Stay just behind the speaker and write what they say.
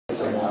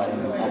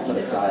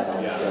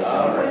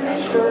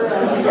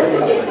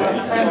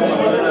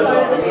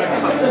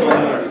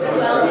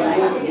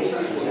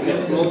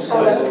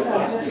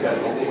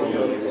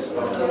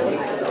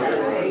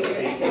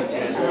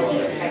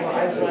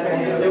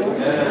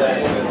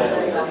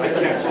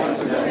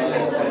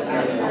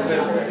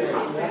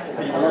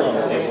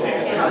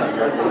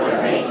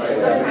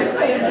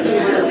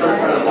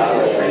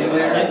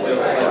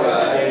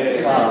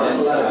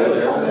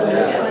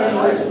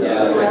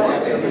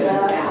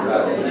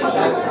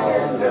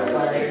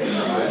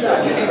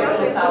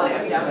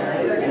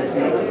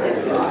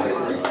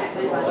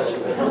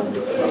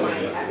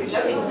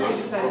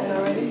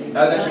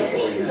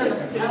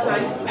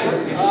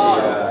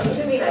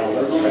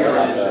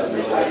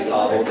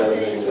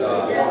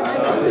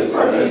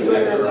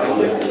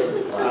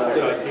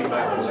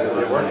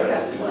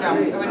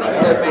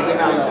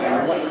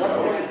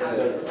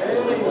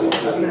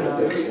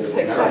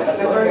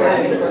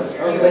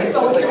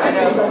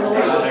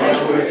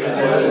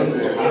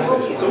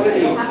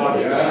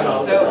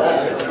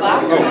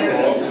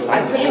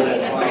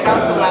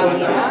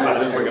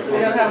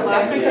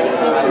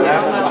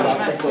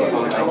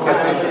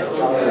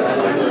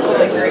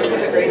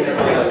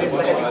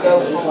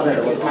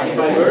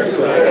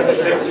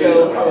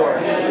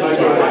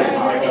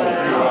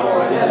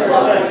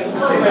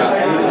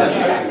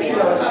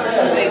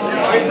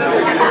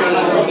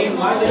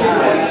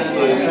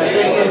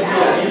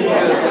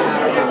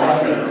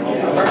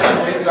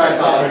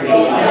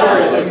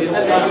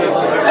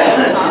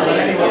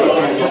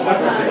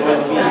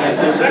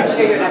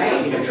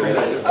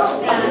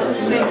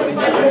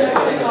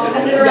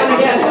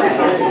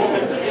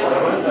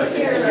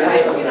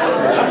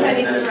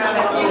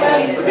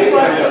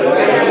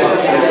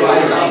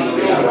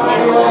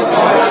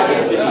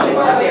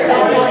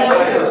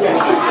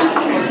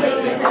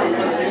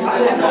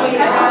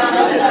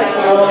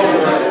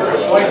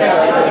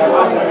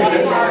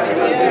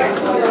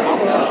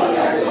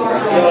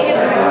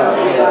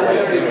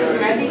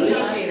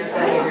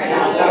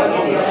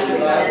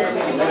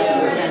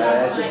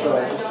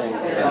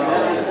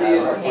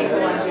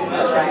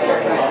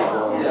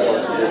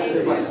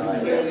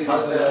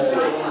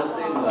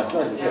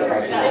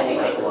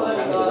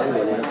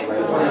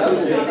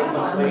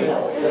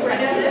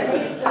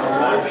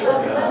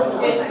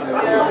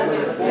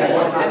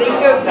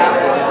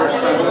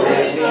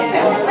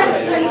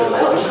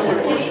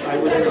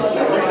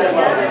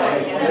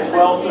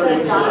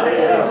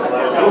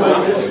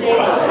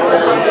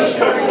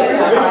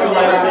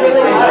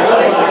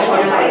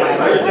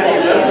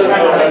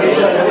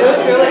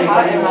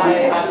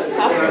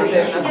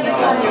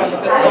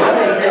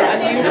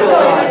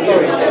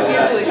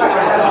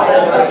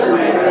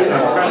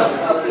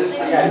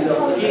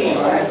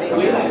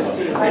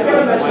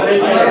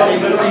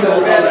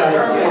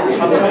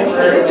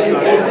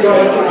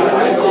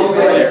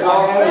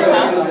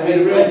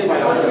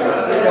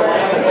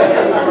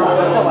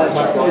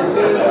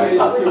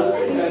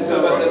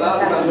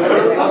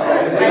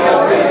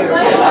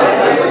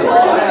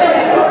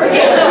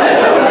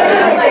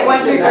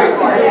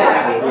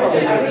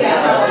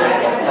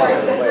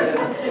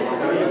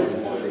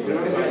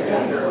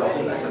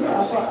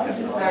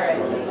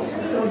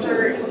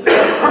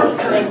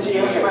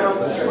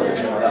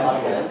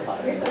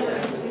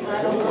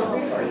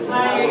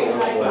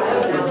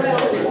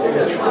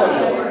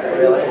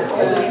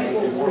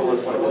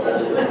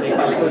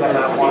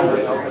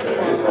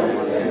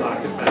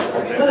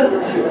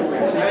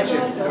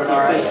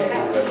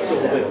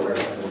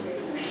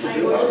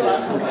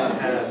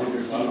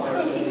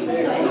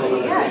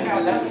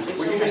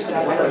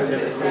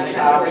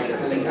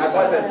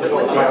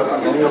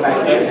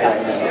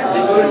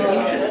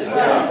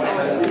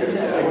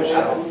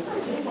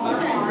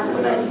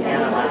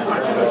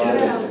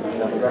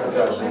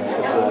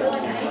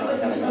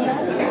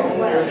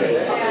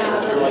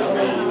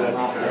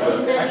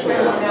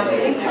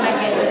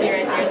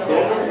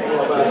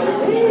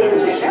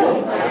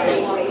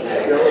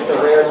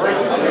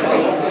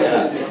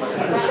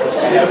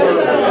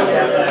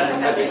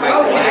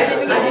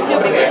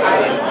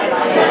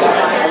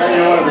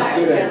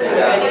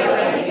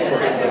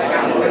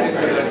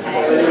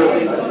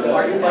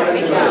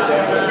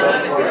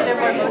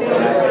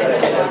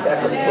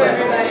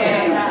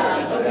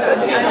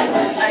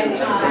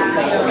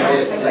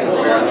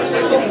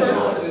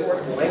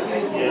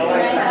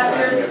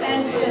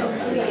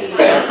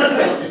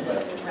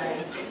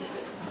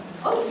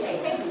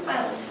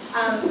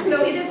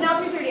So it is now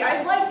 3:30.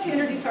 I'd like to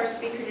introduce our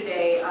speaker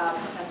today,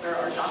 Professor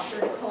or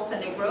Dr. Nicole.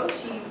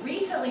 She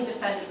recently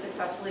defended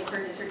successfully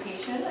her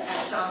dissertation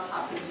at Johns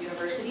Hopkins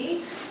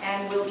University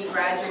and will be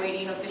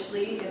graduating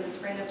officially in the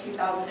spring of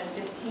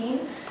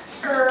 2015.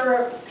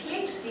 Her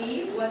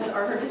PhD was,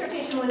 or her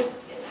dissertation was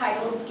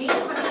titled Game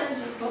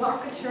Hunters,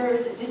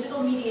 Provocateurs,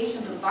 Digital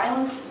Mediations of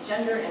Violence,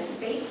 Gender, and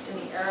Faith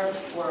in the Arab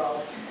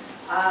World.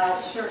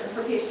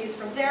 Her PhD is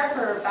from there.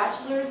 Her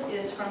bachelor's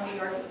is from New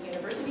York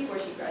University, where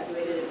she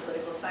graduated in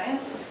political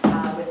science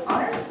with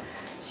honors.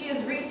 She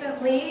has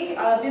recently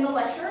been a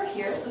lecturer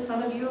here, so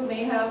some of you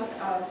may have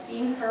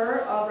seen her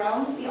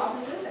around the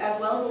offices, as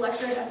well as a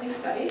lecturer in ethnic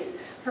studies.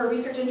 Her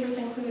research interests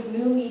include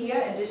new media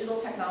and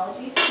digital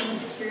technologies, human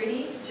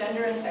security,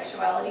 gender and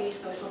sexuality,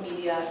 social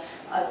media,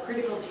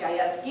 critical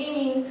GIS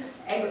gaming,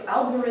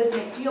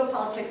 algorithmic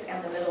geopolitics,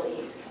 and the Middle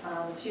East.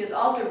 She has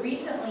also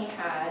recently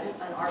had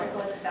an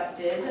article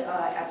accepted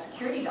at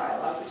Security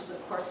Dialogue, which is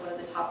of course one of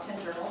the top 10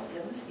 journals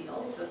in the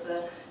field, so it's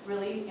a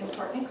really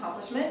important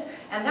accomplishment.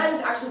 And that is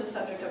actually the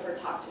subject of her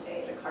talk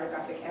today, the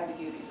Cartographic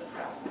Ambiguities of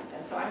HarassMap.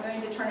 And so I'm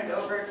going to turn it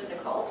over to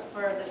Nicole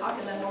for the talk,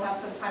 and then we'll have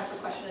some time for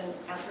question and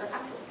answer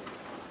afterwards.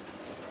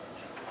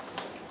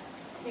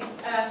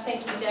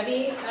 Thank you,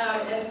 Debbie,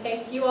 and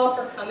thank you all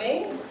for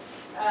coming.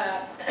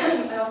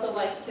 I'd also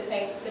like to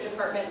thank the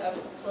Department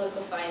of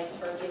Political Science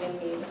for giving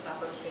me this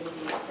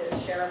opportunity to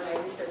share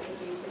my research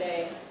with you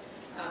today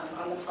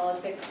on the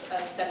politics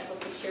of sexual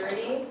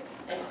security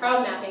and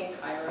crowd mapping in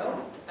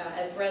Cairo,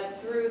 as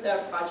read through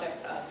the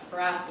project of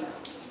HarassMap.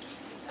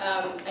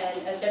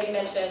 And as Debbie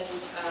mentioned,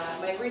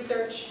 my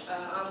research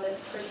on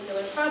this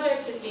particular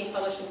project is being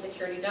published in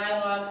Security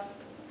Dialogue.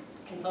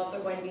 It's also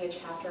going to be a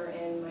chapter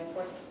in my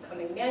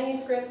forthcoming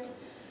manuscript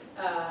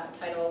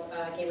titled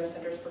Gamers,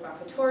 Hunters,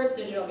 Provocateurs,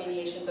 Digital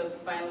Mediations of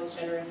Violence,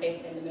 Gender, and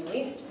Faith in the Middle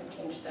East. I've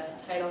changed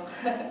that title.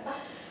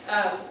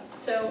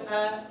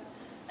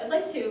 I'd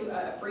like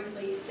to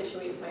briefly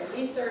situate my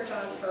research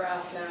on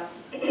HarassMap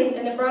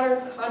in the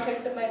broader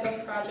context of my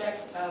book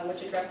project,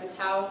 which addresses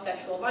how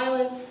sexual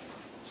violence,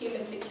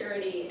 human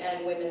security,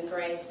 and women's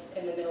rights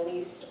in the Middle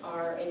East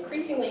are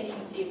increasingly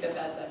conceived of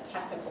as a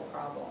technical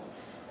problem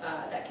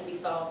that can be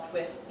solved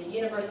with the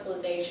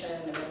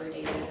universalization of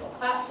everyday digital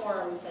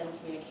platforms and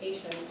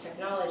communications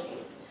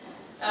technologies.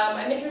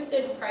 I'm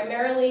interested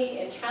primarily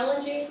in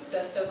challenging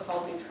the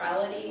so-called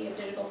neutrality of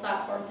digital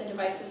platforms and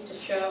devices to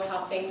show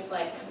how things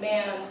like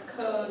commands,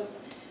 codes,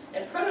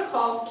 and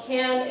protocols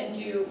can and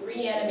do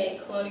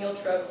reanimate colonial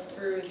tropes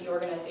through the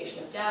organization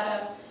of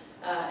data,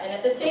 and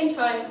at the same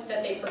time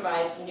that they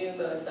provide new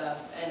modes of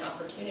and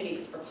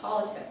opportunities for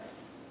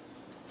politics.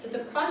 So the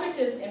project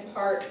is in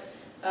part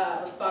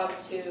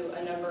response to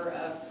a number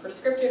of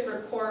prescriptive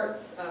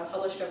reports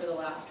published over the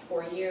last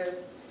 4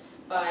 years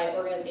by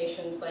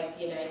organizations like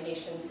the United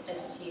Nations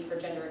Entity for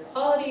Gender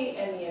Equality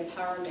and the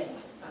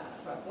Empowerment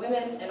of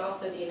Women, and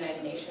also the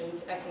United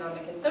Nations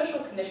Economic and Social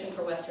Commission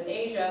for Western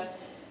Asia,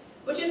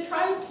 which have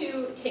tried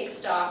to take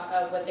stock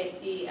of what they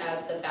see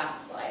as the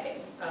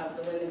backsliding of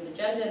the women's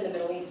agenda in the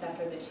Middle East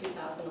after the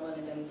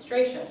 2011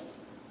 demonstrations.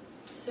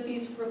 So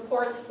these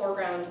reports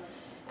foreground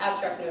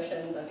abstract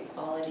notions of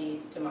equality,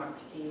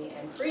 democracy,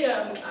 and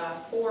freedom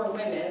for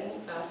women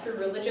through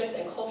religious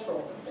and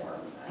cultural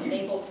reform,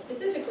 enabled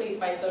specifically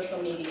by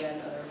social media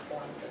and other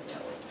forms of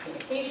network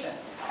communication.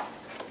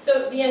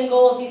 So the end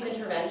goal of these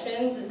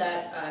interventions is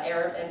that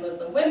Arab and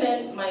Muslim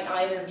women might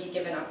either be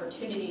given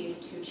opportunities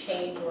to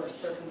change or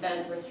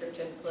circumvent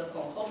restrictive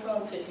political and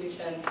cultural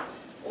institutions,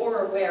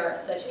 or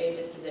where such a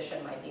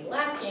disposition might be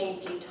lacking,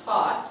 be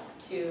taught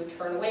to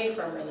turn away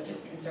from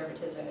religious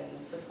conservatism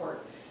and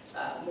support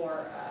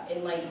more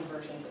enlightened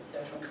versions of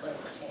social and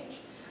political change.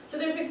 So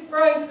there's a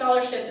growing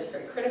scholarship that's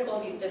very critical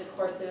of these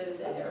discourses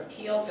and their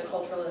appeal to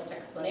culturalist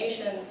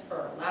explanations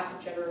for lack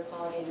of gender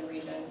equality in the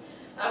region.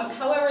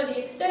 However,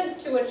 the extent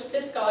to which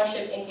this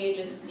scholarship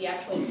engages the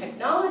actual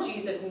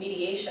technologies of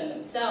mediation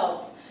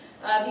themselves,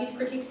 these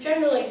critiques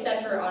generally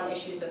center on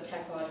issues of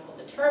technological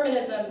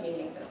determinism,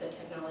 meaning that the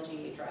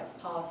technology drives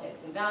politics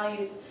and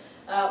values,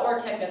 or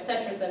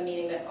technocentrism,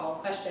 meaning that all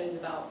questions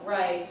about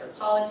rights or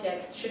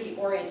politics should be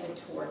oriented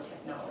toward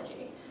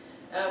technology.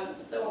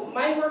 So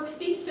my work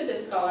speaks to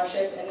this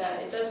scholarship in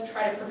that it does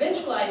try to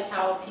provincialize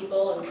how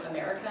people in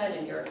America and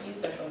in Europe use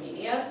social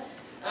media,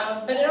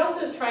 but it also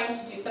is trying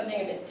to do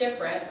something a bit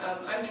different.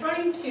 I'm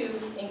trying to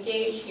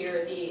engage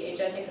here the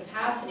agentic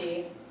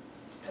capacity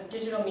of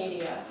digital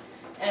media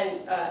and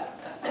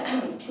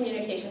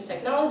communications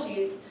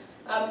technologies,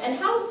 and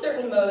how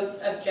certain modes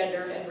of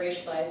gendered and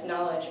racialized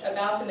knowledge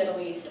about the Middle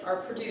East are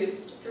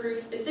produced through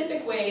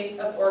specific ways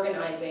of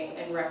organizing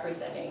and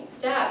representing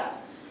data.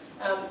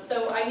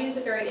 So I use a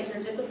very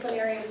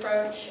interdisciplinary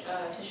approach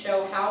to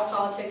show how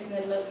politics in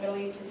the Middle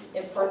East has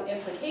important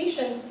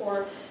implications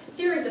for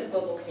theories of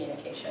global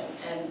communication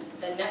and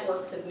the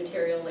networks of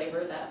material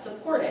labor that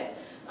support it.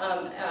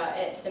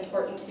 It's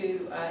important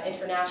to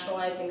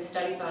internationalizing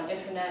studies on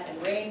internet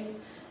and race,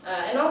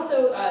 and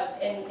also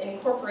in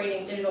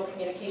incorporating digital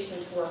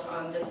communication to work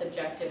on the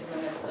subjective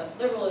limits of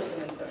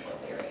liberalism and social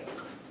theory.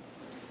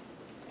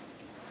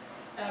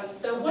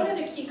 So one of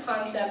the key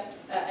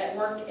concepts at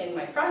work in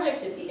my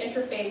project is the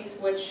interface,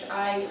 which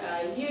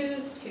I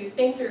use to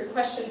think through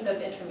questions of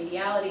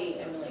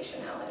intermediality and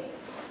relationality.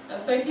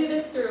 So I do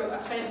this through a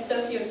kind of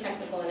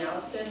socio-technical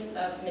analysis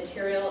of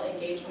material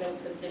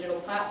engagements with digital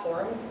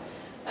platforms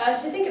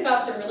to think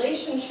about the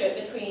relationship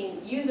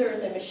between users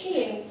and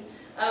machines,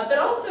 but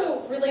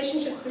also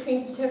relationships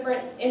between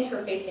different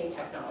interfacing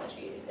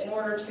technologies in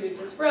order to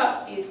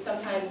disrupt these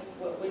sometimes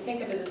what we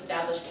think of as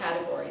established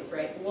categories,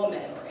 right?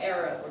 Woman or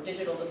Arab or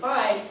digital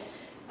divide,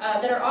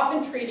 that are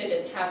often treated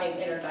as having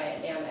inner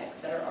dynamics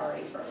that are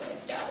already firmly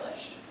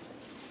established.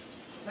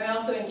 So I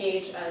also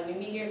engage new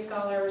media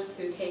scholars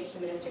who take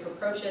humanistic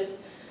approaches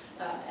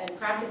and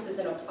practices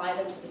and apply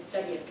them to the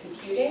study of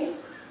computing.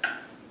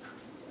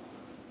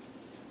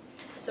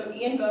 So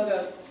Ian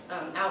Bogost's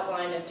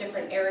outline of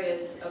different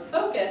areas of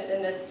focus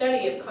in the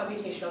study of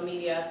computational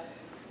media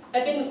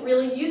have been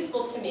really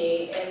useful to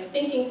me in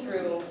thinking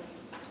through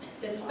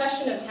this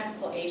question of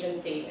technical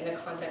agency in the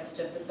context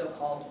of the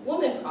so-called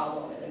woman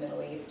problem in the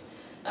Middle East,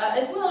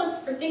 as well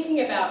as for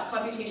thinking about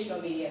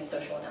computational media and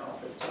social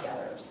analysis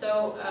together.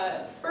 So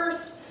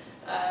first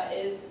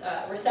is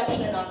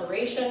reception and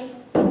operation.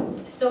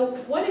 So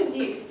what is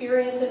the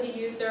experience of the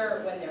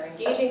user when they're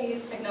engaging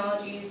these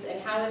technologies,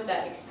 and how is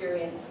that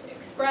experience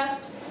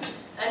expressed?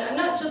 And I'm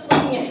not just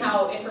looking at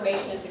how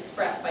information is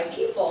expressed by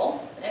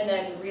people and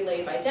then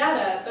relayed by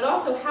data, but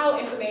also how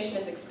information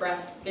is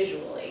expressed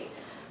visually,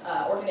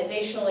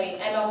 organizationally,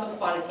 and also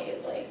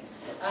quantitatively.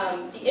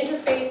 The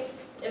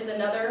interface is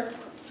another.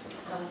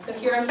 So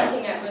here I'm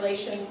looking at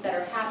relations that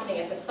are happening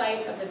at the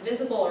site of the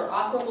visible or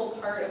operable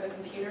part of a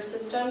computer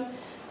system,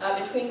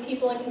 between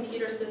people and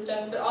computer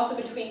systems, but also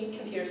between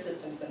computer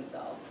systems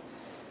themselves.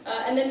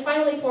 And then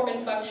finally, form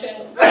and function,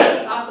 what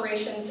are the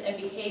operations and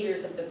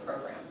behaviors of the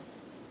program.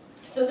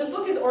 So the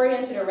book is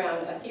oriented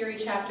around a theory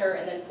chapter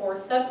and then 4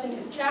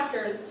 substantive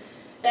chapters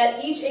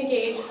that each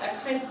engage a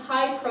kind of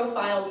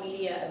high-profile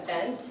media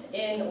event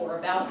in or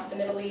about the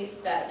Middle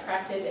East that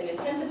attracted an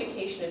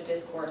intensification of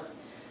discourse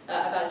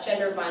about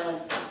gender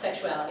violence,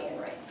 sexuality, and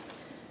rights.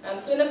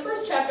 So in the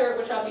first chapter,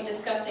 which I'll be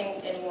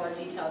discussing in more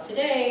detail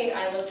today,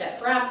 I looked at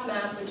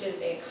HarassMap, which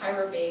is a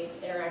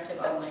Cairo-based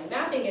interactive online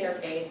mapping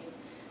interface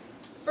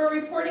for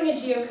reporting and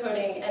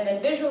geocoding and then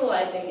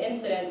visualizing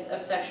incidents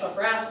of sexual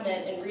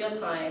harassment in real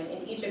time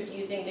in Egypt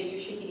using the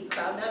Ushahidi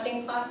crowd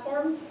mapping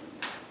platform.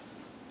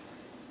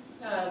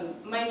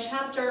 My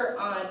chapter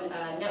on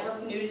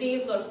network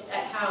nudity looked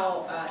at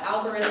how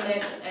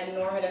algorithmic and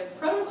normative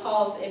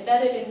protocols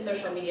embedded in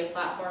social media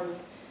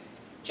platforms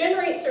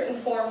generate certain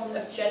forms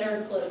of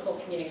gendered political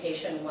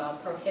communication while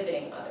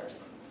prohibiting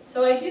others.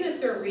 So I do this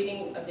through a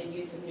reading of the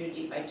use of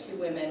nudity by 2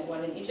 women,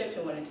 one in Egypt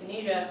and one in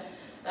Tunisia,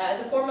 as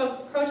a form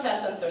of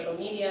protest on social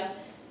media.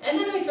 And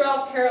then I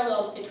draw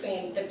parallels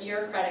between the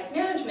bureaucratic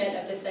management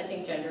of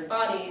dissenting gendered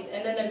bodies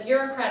and then the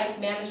bureaucratic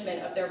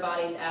management of their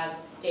bodies as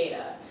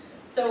data.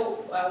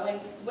 So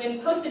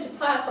when posted to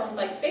platforms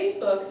like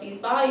Facebook, these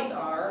bodies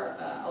are,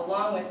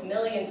 along with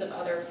millions of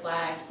other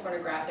flagged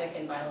pornographic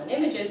and violent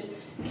images,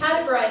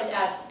 categorized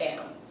as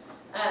spam.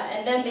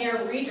 And then they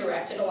are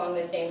redirected along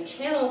the same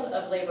channels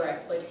of labor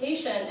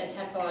exploitation and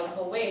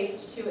technological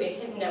waste to a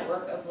hidden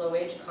network of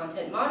low-wage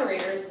content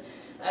moderators,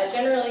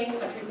 generally in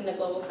countries in the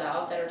global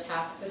south that are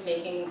tasked with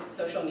making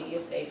social media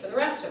safe for the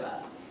rest of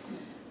us.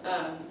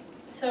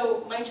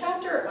 So my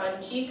chapter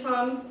on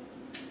GCOM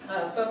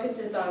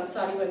focuses on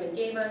Saudi women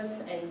gamers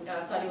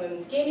and Saudi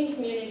women's gaming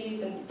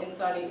communities in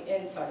Saudi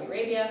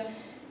Arabia,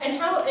 and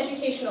how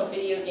educational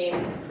video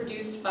games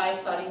produced by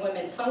Saudi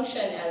women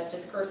function as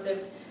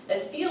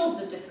fields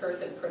of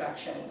discursive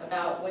production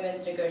about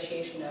women's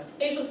negotiation of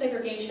spatial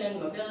segregation,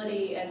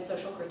 mobility, and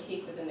social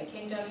critique within the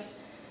kingdom.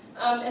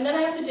 And then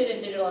I also did a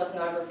digital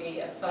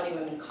ethnography of Saudi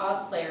women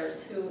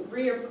cosplayers who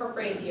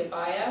reappropriate the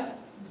abaya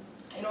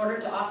in order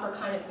to offer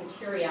kind of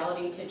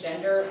materiality to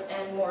gender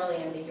and morally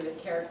ambiguous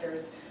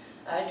characters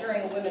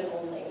during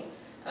women-only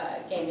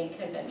gaming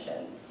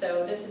conventions.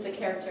 So this is a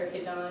character,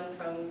 Hidan,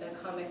 from the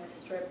comic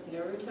strip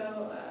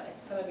Naruto.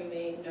 Some of you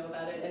may know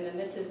about it. And then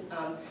this is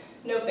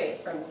No Face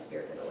from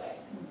Spirited Away.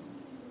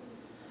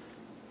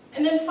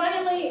 And then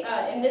finally,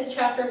 in this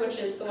chapter, which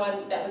is the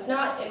one that was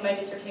not in my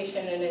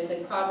dissertation and is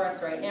in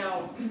progress right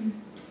now,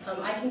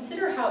 I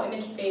consider how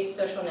image-based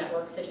social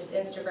networks such as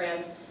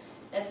Instagram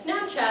and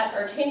Snapchat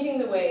are changing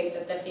the way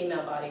that the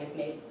female body is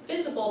made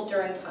visible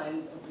during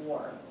times of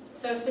war.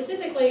 So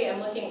specifically, I'm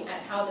looking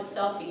at how the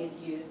selfie is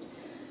used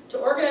to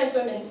organize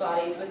women's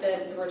bodies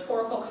within the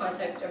rhetorical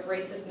context of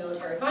racist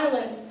military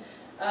violence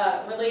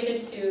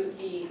related to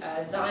the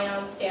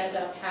Zion Stand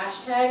Up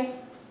hashtag,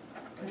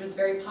 which was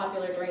very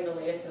popular during the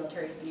latest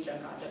military siege on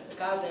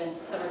Gaza in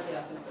summer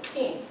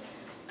 2014.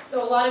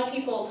 So a lot of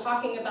people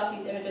talking about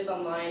these images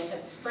online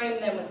have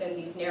framed them within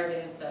these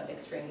narratives of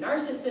extreme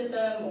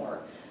narcissism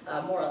or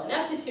moral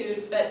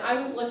ineptitude, but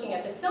I'm looking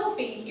at the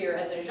selfie here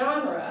as a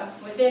genre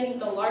within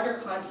the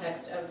larger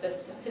context of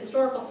this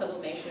historical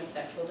sublimation of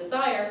sexual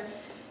desire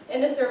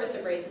in the service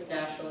of racist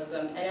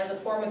nationalism and as a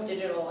form of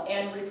digital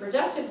and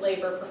reproductive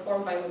labor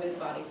performed by women's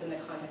bodies in the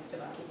context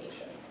of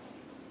occupation.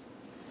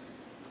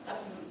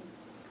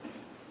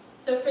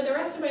 So for the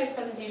rest of my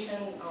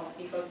presentation, I'll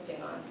be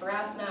focusing on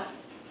HarassMap.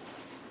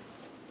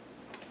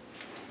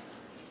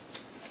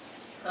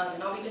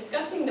 And I'll be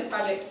discussing the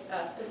project's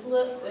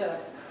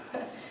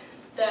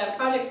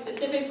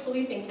project-specific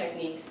policing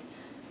techniques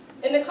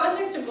in the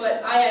context of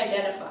what I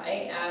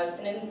identify as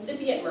an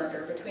incipient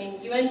merger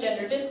between UN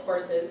gender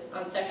discourses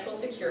on sexual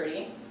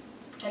security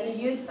and the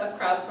use of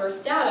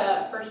crowdsourced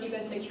data for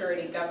human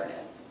security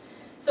governance.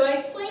 So I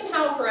explained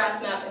how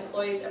HarassMap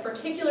employs a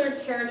particular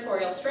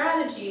territorial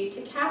strategy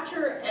to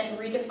capture and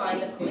redefine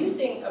the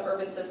policing of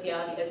urban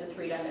sociality as a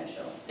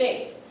three-dimensional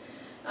space,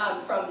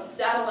 from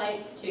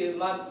satellites to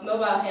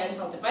mobile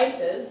handheld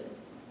devices.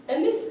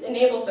 And this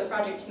enables the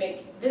project to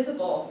make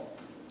visible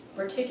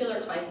particular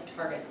kinds of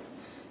targets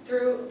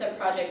through the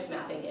project's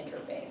mapping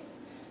interface.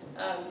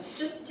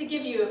 Just to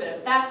give you a bit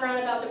of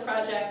background about the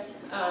project,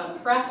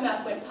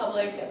 HarassMap went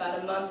public about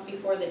a month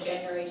before the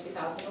January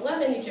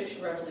 2011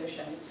 Egyptian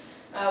Revolution,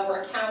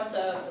 where accounts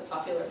of the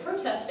popular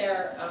protests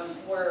there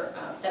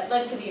that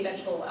led to the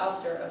eventual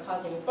ouster of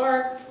Hosni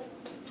Mubarak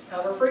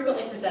were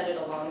frequently presented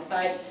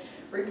alongside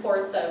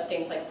reports of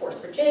things like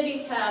forced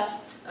virginity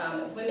tests,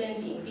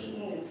 women being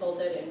beaten,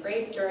 insulted, and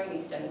raped during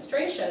these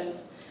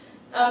demonstrations.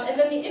 And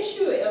then the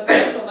issue of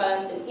sexual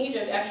violence in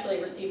Egypt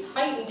actually received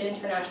heightened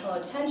international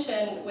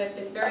attention with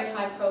this very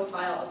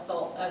high-profile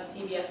assault of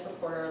CBS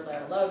reporter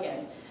Lara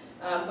Logan,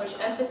 which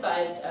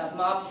emphasized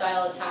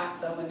mob-style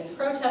attacks on women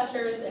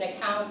protesters and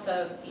accounts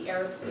of the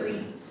Arab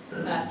street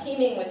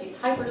teeming with these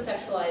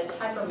hypersexualized,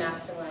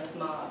 hyper-masculinized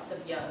mobs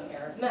of young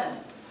Arab men.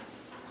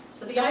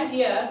 So the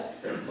idea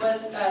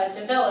was the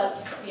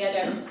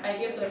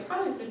idea for the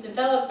project was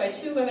developed by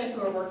two women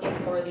who were working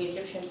for the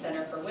Egyptian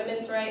Center for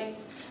Women's Rights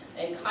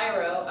in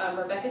Cairo,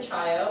 Rebecca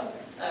Chayo,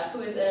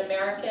 who is an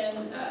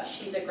American.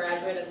 She's a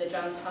graduate of the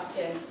Johns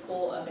Hopkins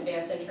School of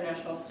Advanced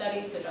International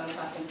Studies, so Johns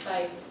Hopkins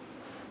SAIS,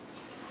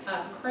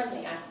 who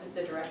currently acts as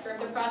the director of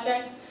the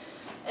project.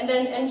 And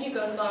then NG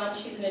Ghoslan,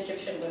 she's an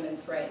Egyptian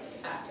women's rights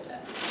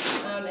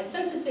activist. And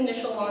since its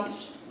initial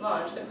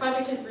launch, the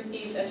project has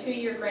received a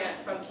 2-year grant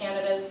from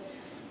Canada's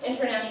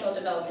International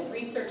Development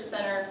Research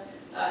Center.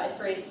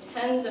 It's raised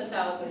tens of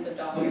thousands of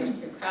dollars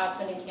through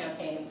crowdfunding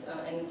campaigns,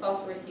 and it's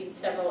also received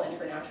several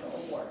international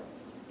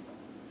awards.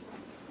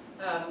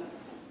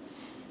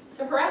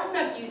 So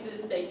HarassMap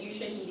uses the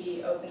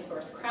Ushahidi open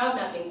source crowd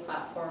mapping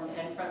platform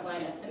and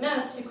Frontline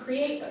SMS to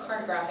create a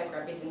cartographic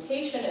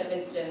representation of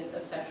incidents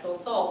of sexual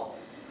assault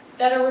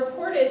that are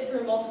reported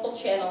through multiple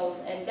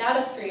channels and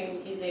data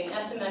streams using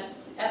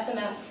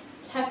SMS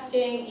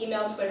texting,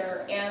 email,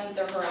 Twitter, and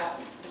the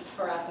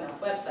HarassMap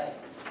website.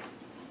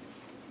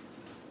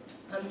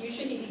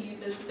 Ushahidi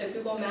uses the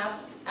Google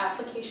Maps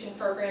application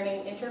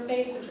programming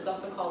interface, which is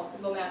also called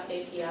Google Maps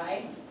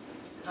API.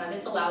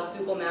 This allows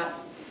Google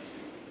Maps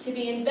to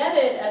be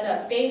embedded as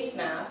a base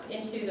map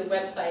into the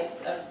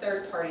websites of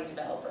third-party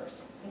developers.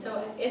 And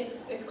so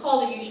it's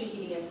called a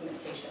Ushahidi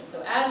implementation.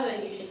 So as a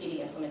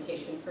Ushahidi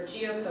implementation for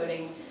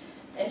geocoding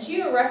and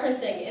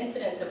georeferencing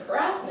incidents of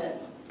harassment,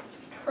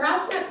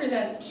 HarassMap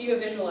presents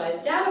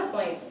geovisualized data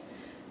points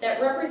that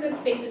represent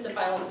spaces of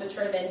violence which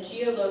are then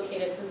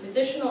geolocated through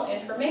positional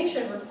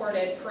information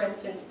reported, for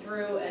instance,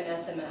 through an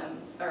SMM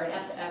or an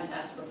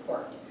SMS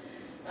report.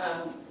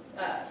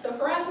 So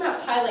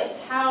HarassMap highlights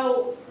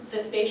how the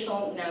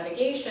spatial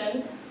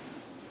navigation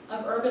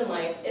of urban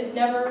life is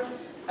never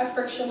a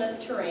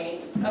frictionless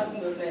terrain of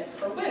movement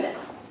for women.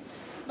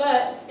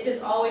 But it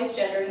is always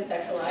gendered and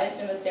sexualized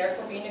and must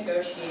therefore be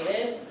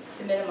negotiated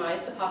to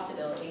minimize the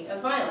possibility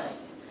of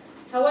violence.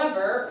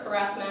 However,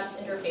 HarassMap's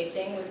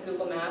interfacing with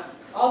Google Maps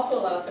also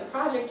allows the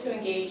project to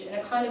engage in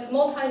a kind of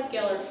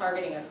multi-scalar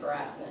targeting of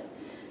harassment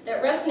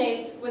that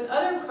resonates with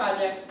other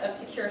projects of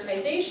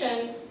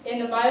securitization in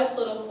the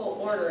biopolitical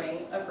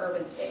ordering of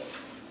urban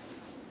space.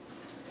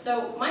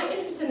 So my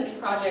interest in this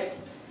project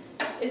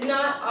is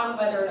not on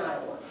whether or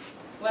not it works,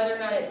 whether or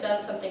not it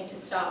does something to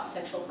stop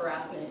sexual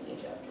harassment in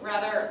Egypt.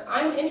 Rather,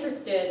 I'm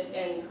interested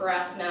in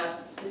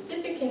HarassMap's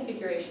specific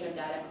configuration of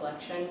data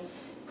collection,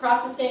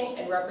 processing,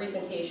 and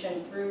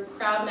representation through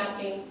crowd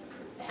mapping,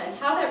 and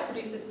how that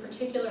produces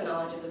particular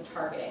knowledges of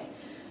targeting,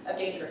 of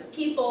dangerous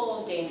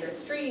people, dangerous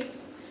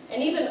streets,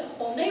 and even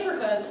whole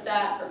neighborhoods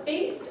that are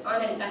based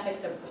on an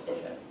ethics of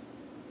precision.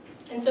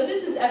 And so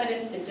this is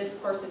evidenced in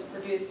discourses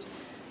produced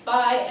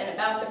by and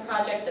about the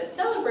project that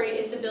celebrate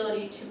its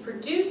ability to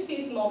produce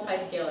these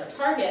multi-scalar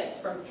targets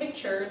from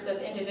pictures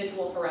of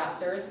individual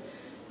harassers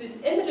whose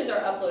images are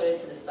uploaded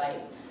to the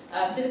site,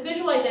 to the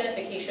visual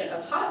identification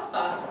of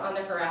hotspots on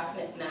the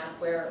harassment map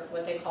where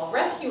what they call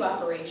rescue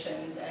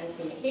operations and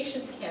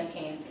communications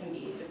campaigns can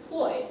be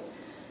deployed.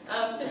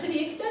 So to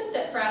the extent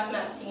that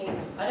HarassMap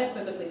seems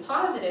unequivocally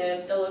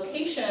positive, the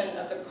location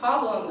of the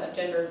problem of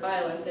gendered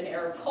violence in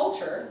Arab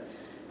culture,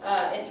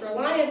 its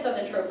reliance on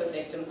the trope of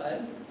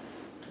victimhood,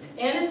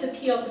 and its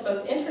appeal to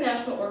both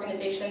international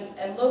organizations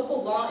and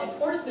local law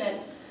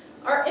enforcement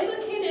are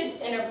implicated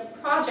in a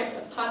project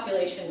of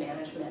population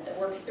management that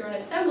works through an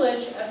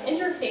assemblage of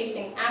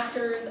interfacing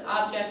actors,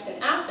 objects, and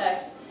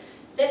affects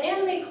that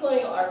animate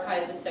colonial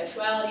archives of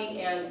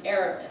sexuality and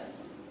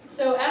Arabness.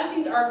 So as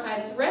these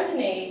archives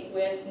resonate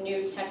with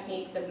new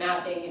techniques of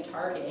mapping and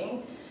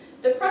targeting,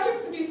 the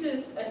project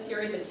produces a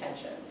series of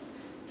tensions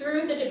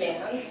through the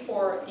demands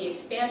for the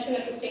expansion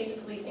of the state's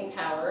policing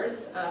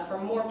powers, for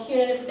more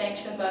punitive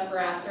sanctions on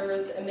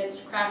harassers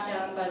amidst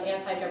crackdowns on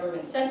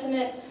anti-government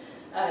sentiment,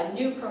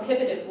 new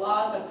prohibitive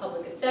laws on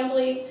public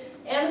assembly,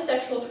 and the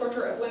sexual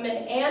torture of women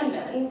and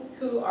men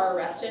who are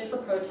arrested for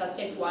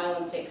protesting while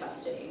in state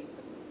custody.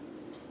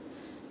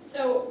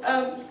 So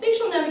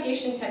spatial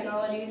navigation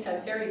technologies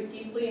have very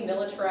deeply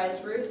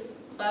militarized roots,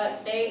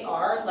 but they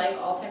are, like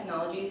all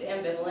technologies,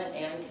 ambivalent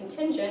and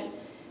contingent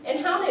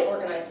in how they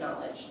organize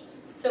knowledge.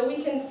 So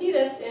we can see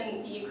this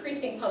in the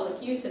increasing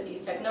public use of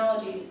these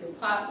technologies through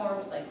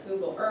platforms like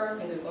Google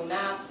Earth and Google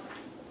Maps.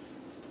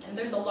 And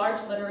there's a large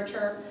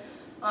literature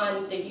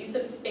on the use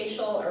of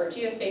spatial or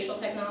geospatial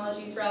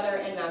technologies rather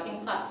and mapping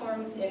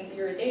platforms in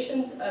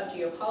theorizations of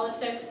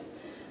geopolitics.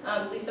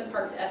 Lisa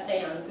Park's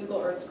essay on Google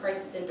Earth's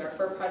Crisis in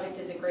Darfur project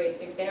is a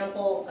great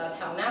example of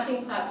how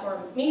mapping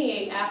platforms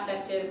mediate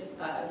affective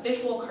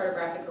visual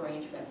cartographic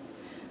arrangements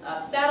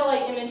of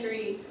satellite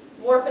imagery,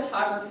 war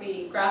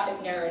photography,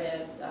 graphic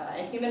narratives,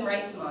 and human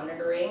rights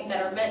monitoring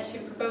that are meant to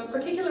provoke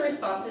particular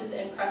responses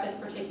and preface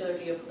particular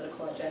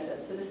geopolitical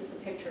agendas. So this is a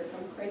picture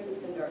from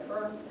Crisis in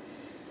Darfur.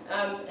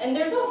 And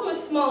there's also a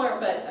smaller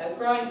but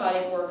growing body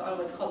of work on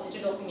what's called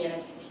digital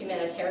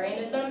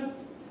humanitarianism.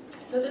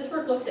 So this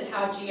work looks at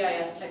how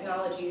GIS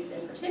technologies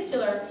in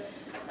particular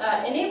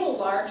enable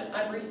large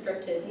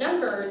unrestricted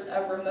numbers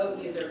of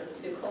remote users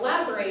to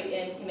collaborate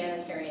in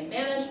humanitarian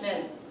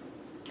management,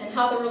 and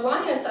how the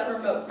reliance on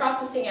remote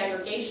processing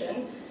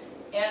aggregation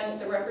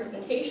and the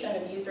representation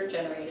of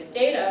user-generated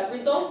data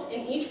results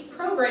in each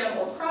program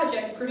or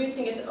project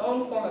producing its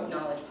own form of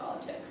knowledge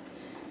politics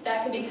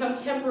that can become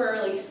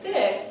temporarily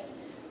fixed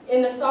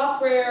in the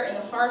software, in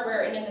the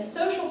hardware, and in the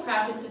social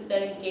practices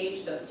that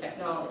engage those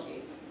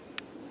technologies.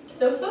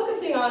 So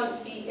focusing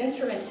on the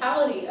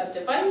instrumentality of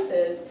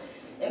devices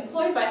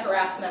employed by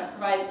HarassMap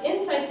provides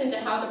insights into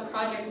how the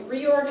project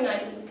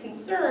reorganizes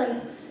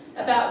concerns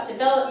about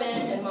development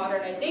and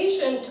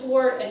modernization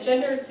toward a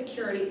gendered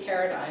security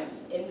paradigm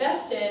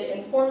invested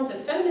in forms of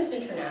feminist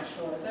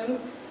internationalism,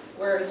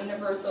 where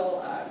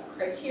universal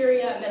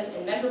criteria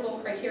and measurable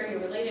criteria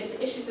related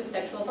to issues of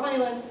sexual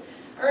violence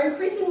are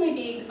increasingly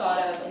being thought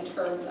of in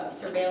terms of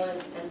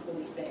surveillance and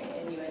policing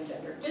in UN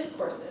gender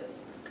discourses.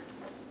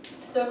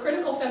 So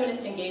critical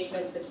feminist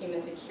engagements with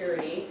human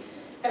security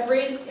have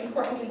raised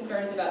important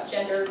concerns about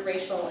gender,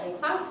 racial, and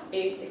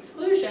class-based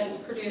exclusions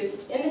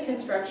produced in the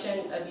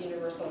construction of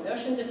universal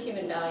notions of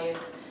human values,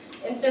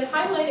 instead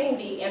highlighting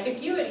the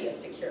ambiguity of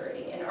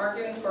security and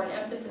arguing for an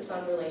emphasis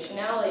on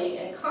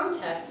relationality and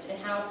context in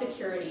how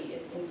security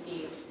is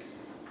conceived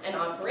and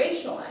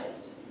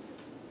operationalized.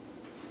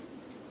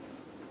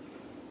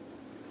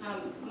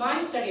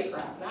 My study of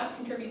HarassMap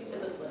contributes to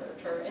this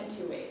literature in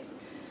two ways.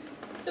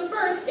 So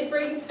first, it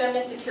brings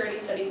feminist security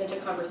studies into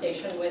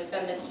conversation with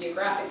feminist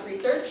geographic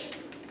research,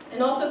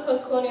 and also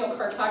post-colonial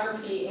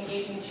cartography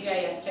engaging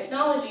GIS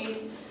technologies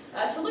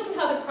to look at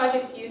how the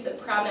project's use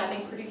of crowd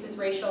mapping produces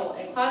racial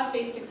and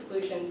class-based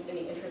exclusions in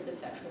the interest of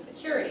sexual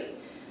security.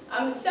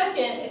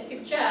 Second, it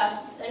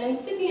suggests an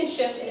incipient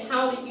shift in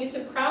how the use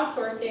of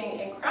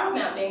crowdsourcing and crowd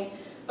mapping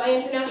by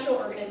international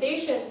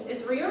organizations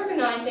is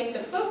reorganizing the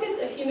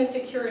focus of human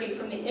security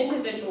from the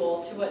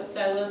individual to what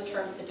Deleuze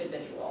terms the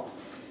dividual.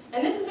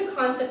 And this is a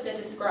concept that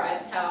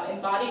describes how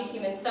embodied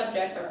human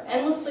subjects are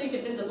endlessly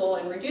divisible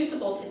and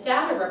reducible to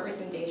data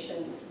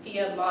representations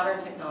via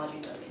modern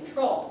technologies of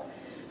control,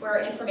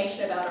 where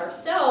information about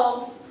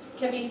ourselves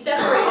can be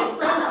separated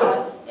from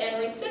us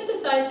and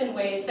resynthesized in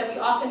ways that we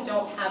often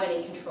don't have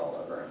any control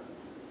over.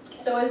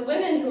 So as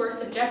women who are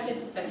subjected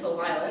to sexual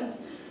violence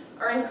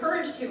are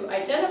encouraged to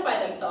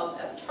identify themselves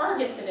as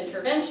targets of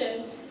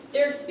intervention,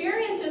 their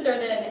experiences are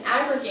then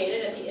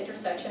aggregated at the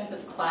intersections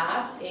of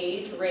class,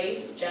 age,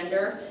 race,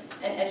 gender,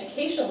 and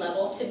education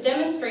level to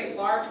demonstrate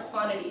large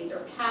quantities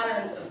or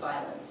patterns of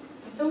violence.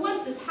 And so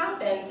once this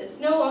happens, it's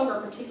no longer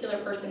a particular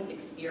person's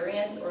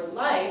experience or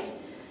life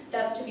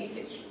that's to be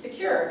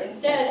secured.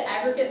 Instead,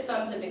 aggregate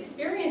sums of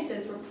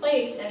experiences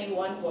replace any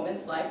one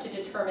woman's life to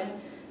determine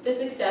the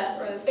success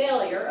or the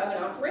failure of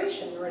an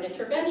operation or an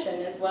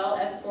intervention, as well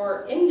as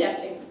for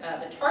indexing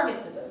the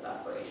targets of those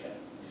operations.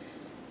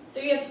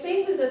 So you have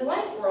spaces and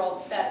life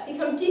worlds that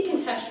become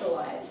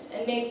decontextualized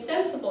and made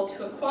sensible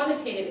to a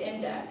quantitative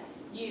index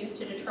used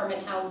to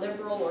determine how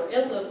liberal or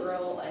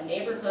illiberal a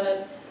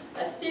neighborhood,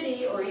 a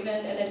city, or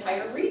even an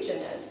entire region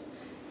is.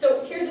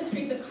 So here the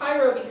streets of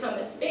Cairo become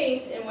a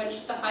space in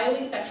which the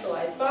highly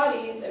sexualized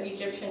bodies of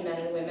Egyptian men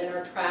and women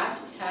are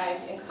tracked,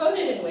 tagged, and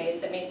coded in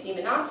ways that may seem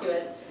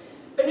innocuous,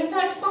 but in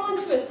fact fall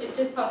into a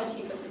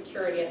dispositif of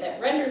security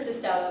that renders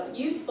this data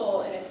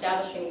useful in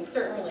establishing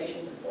certain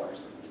relations of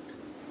force.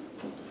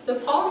 So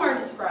Palomar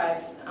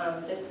describes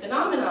this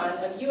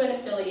phenomenon of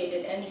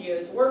UN-affiliated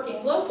NGOs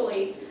working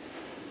locally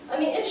on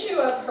the issue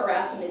of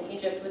harassment in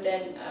Egypt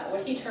within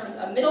what he terms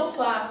a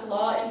middle-class,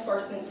 law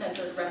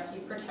enforcement-centered rescue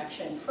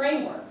protection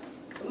framework.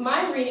 So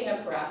my reading of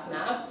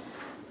HarassMap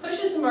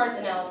pushes Mar's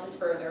analysis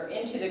further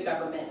into the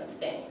government of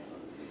things,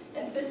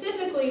 and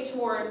specifically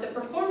toward the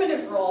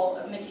performative role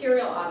of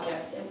material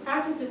objects in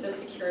practices of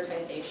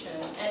securitization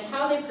and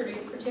how they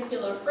produce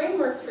particular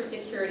frameworks for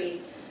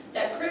security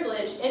that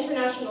privilege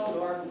international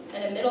norms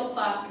and a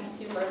middle-class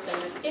consumerist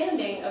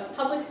understanding of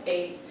public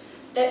space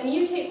that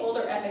mutate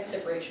older epochs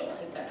of racial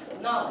and sexual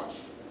knowledge.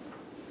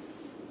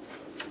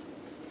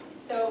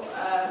 So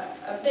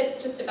a bit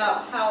just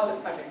about how the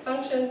project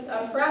functions.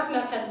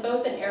 HarassMap has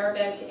both an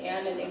Arabic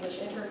and an English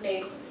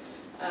interface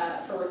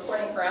for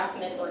reporting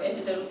harassment, where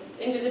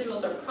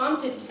individuals are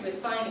prompted to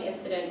assign the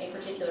incident a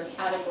particular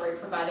category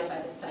provided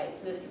by the site.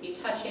 So this could be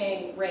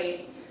touching,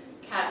 rape,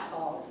 cat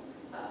calls,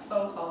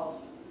 phone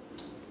calls,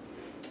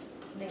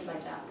 things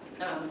like that.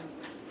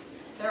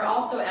 They're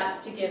also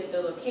asked to give the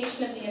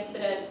location of the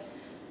incident,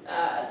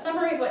 a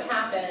summary of what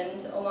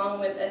happened, along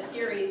with a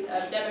series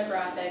of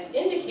demographic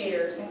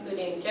indicators,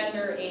 including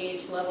gender,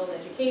 age, level of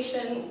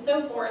education, and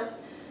so forth.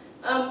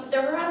 The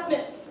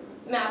HarassMap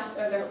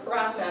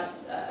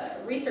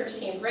research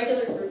team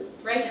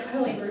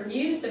regularly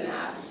reviews the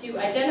map to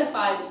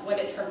identify what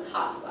it terms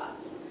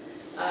hotspots,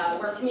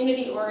 where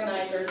community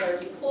organizers are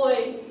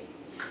deployed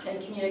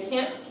and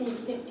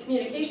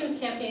communications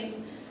campaigns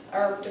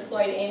are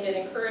deployed aimed at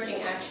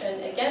encouraging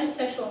action against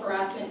sexual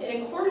harassment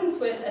in accordance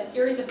with a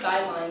series of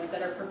guidelines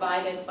that are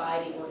provided by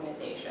the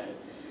organization.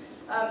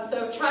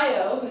 So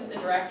Chayo, who's the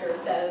director,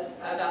 says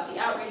about the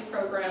outreach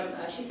program,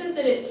 she says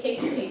that it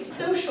takes a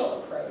social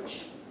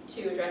approach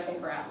to addressing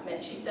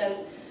harassment. She says,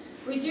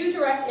 we do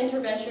direct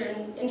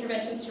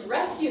interventions to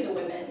rescue the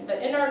women,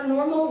 but in our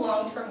normal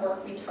long-term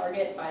work, we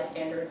target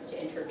bystanders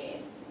to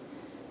intervene.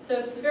 So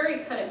it's very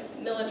kind of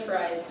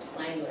militarized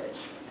language.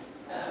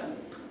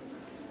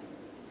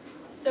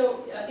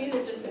 So these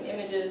are just some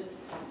images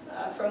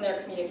from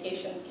their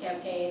communications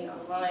campaign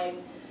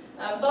online.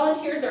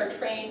 Volunteers are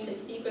trained to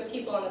speak with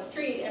people on the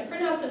street, and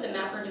printouts of the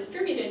map are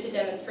distributed to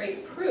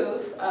demonstrate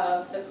proof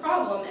of the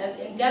problem as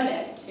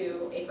endemic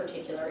to a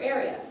particular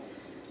area.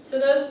 So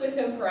those with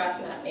whom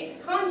HarassMap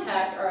makes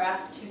contact are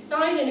asked to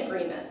sign an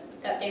agreement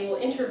that they will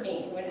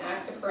intervene when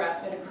acts of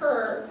harassment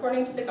occur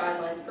according to the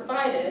guidelines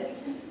provided.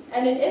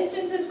 And in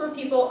instances where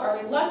people are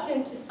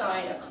reluctant to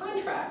sign a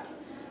contract,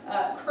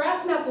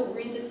 HarassMap will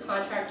read this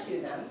contract to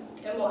them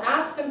and will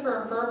ask them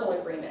for a verbal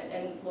agreement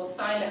and will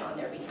sign it on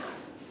their behalf.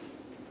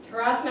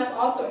 HarassMap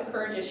also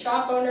encourages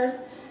shop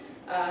owners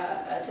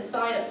to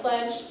sign a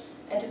pledge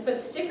and to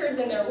put stickers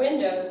in their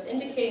windows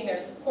indicating their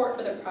support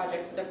for the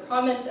project with the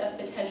promise of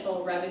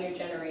potential revenue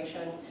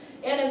generation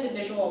and as a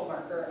visual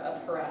marker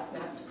of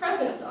HarassMap's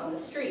presence on the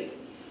street.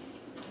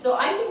 So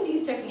I think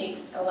these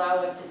techniques allow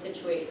us to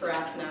situate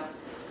HarassMap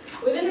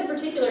within a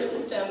particular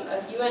system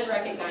of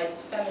UN-recognized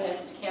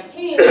feminist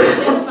campaigns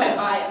identified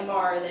by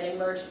Amar that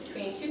emerged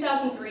between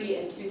 2003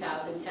 and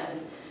 2010,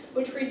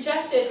 which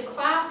rejected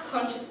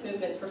class-conscious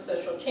movements for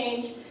social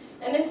change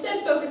and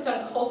instead focused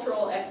on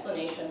cultural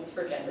explanations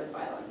for gendered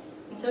violence.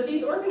 And so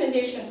these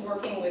organizations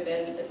working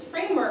within this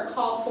framework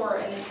called for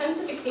an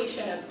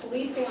intensification of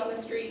policing on the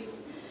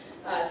streets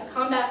to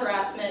combat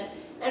harassment,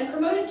 and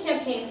promoted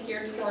campaigns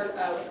geared toward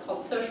what's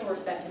called social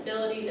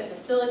respectability that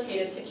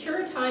facilitated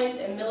securitized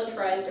and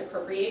militarized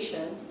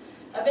appropriations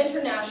of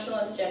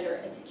internationalist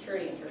gender and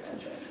security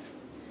interventions.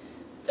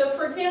 So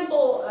for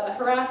example,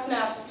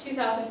 HarassMap's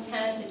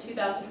 2010 to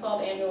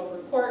 2012 annual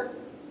report,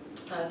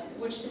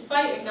 which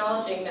despite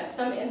acknowledging that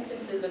some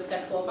instances of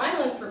sexual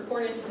violence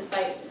reported to the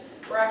site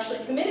were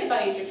actually committed by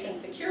Egyptian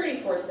security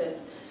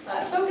forces,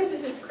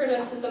 focuses its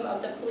criticism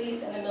of the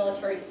police and the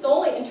military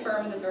solely in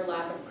terms of their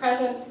lack of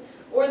presence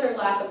or their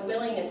lack of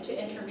willingness to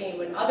intervene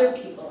when other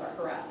people are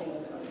harassing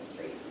women on the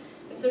street.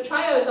 And so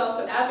Chayo has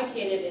also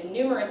advocated in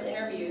numerous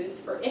interviews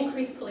for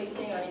increased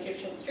policing on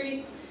Egyptian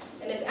streets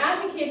and has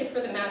advocated for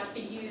the map to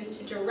be used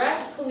to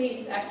direct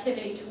police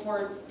activity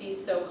towards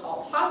these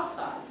so-called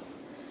hotspots.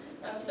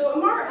 So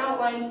Amar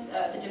outlines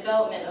the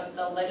development of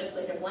the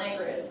legislative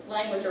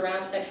language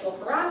around sexual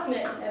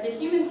harassment as a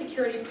human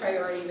security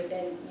priority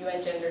within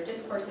UN gender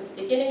discourses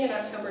beginning in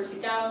October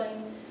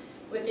 2000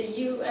 with the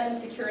UN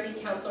Security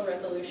Council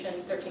Resolution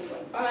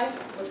 13.5,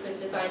 which was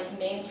designed to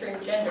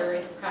mainstream gender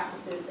into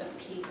practices of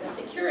peace and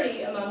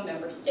security among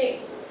member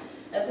states,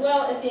 as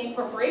well as the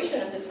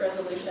incorporation of this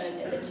resolution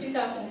in the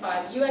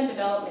 2005 UN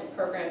Development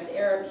Programme's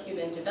Arab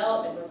Human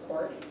Development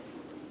Report,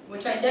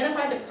 which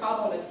identified the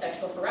problem of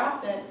sexual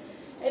harassment,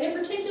 and in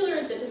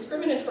particular the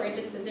discriminatory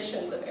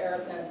dispositions of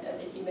Arab men as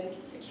a human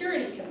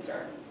security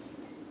concern.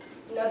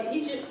 Now, the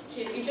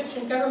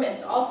Egyptian government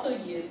has also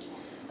used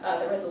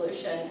the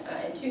resolution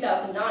in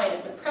 2009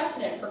 as a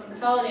precedent for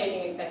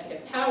consolidating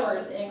executive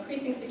powers and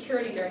increasing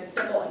security during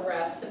civil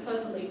unrest,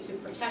 supposedly to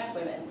protect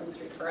women from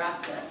street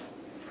harassment.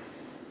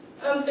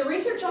 The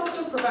research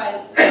also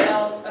provides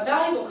a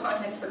valuable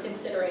context for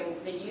considering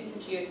the use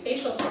of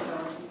geospatial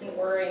technologies in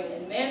ordering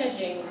and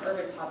managing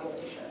urban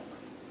populations,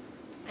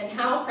 and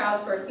how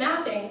crowdsourced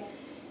mapping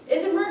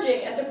is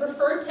emerging as a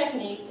preferred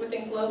technique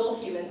within global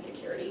human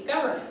security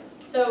governance.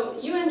 So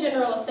UN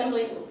General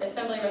Assembly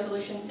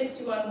Resolution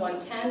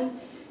 621-110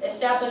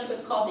 established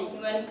what's called the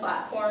UN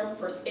Platform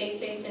for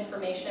Space-Based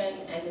Information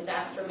and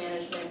Disaster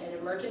Management and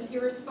Emergency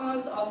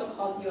Response, also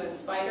called UN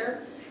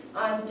SPIDER,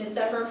 on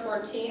December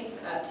 14,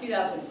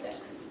 2006.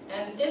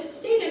 And this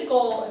stated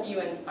goal of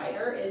UN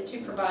SPIDER is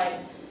to provide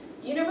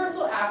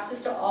universal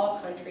access to all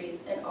countries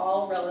and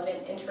all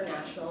relevant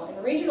international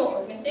and regional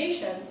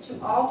organizations to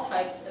all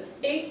types of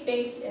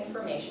space-based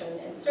information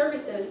and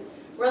services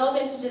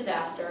relevant to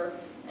disaster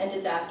and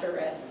disaster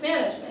risk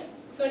management.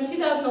 So in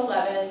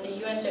 2011, the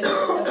UN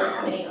General Assembly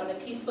Committee on the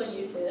Peaceful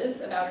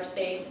Uses of Outer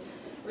Space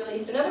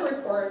released another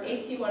report,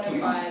 AC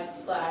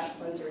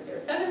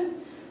 105/1007,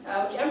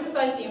 which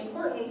emphasized the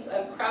importance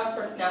of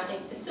crowdsourced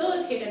mapping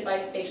facilitated by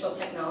spatial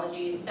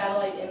technologies,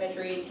 satellite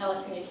imagery,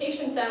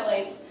 telecommunication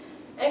satellites,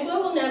 and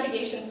global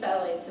navigation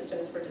satellite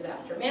systems for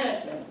disaster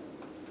management.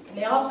 And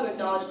they also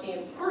acknowledged the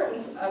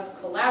importance of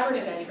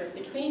collaborative ventures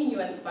between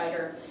UN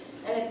SPIDER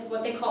and it's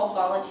what they call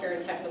voluntary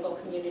technical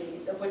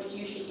communities, of which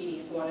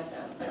UShahidi is one of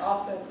them, but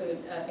also include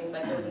things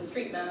like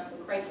OpenStreetMap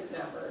and Crisis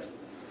Mappers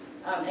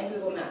and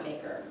Google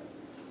MapMaker.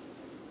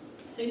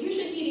 So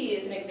UShahidi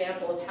is an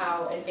example of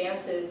how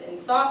advances in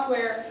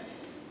software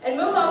and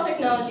mobile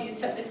technologies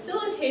have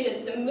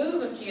facilitated the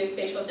move of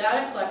geospatial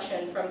data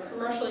collection from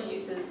commercial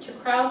uses to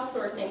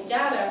crowdsourcing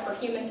data for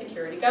human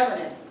security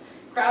governance.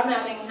 Crowd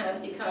mapping has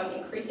become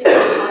increasingly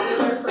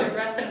popular for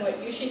addressing what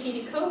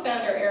UShahidi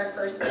co-founder Eric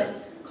Hirschman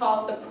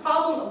calls the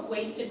problem of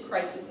wasted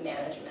crisis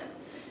management,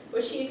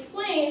 which he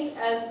explains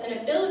as an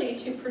ability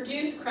to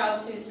produce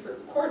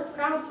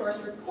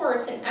crowdsourced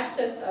reports in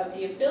excess of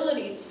the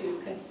ability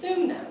to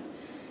consume them.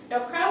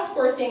 Now,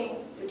 crowdsourcing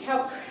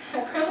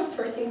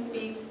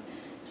speaks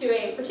to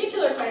a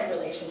particular kind of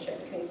relationship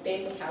between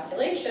space and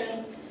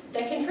calculation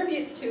that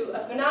contributes to a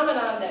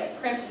phenomenon that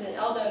Crampton and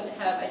Eldon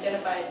have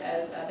identified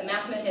as the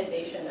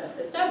mathematization of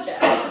the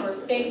subject, where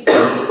space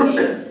is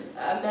made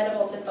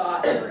amenable to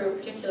thought through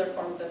particular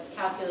forms of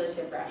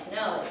calculative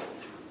rationality.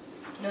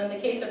 Now, in the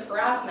case of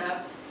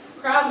HarassMap,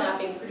 crowd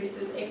mapping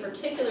produces a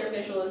particular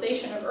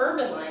visualization of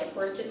urban life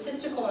where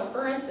statistical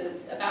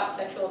inferences about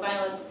sexual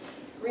violence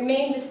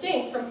remain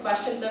distinct from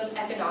questions of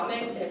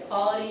economics,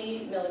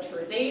 inequality,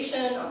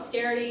 militarization,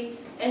 austerity,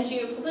 and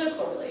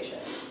geopolitical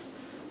relations.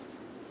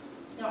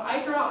 Now,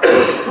 I draw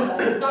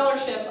on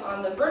scholarship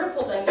on the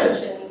vertical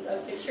dimensions of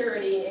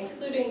security,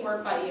 including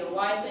work by Ian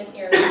Wiseman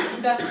here, to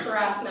discuss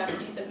HarassMap's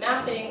use of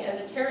mapping as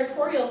a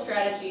territorial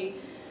strategy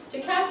to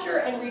capture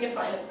and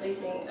redefine the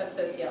policing of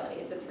sociality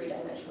as a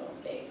three-dimensional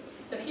space.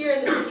 So here,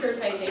 the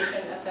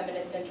securitization of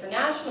feminist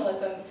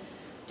internationalism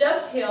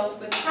dovetails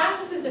with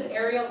practices of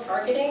aerial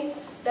targeting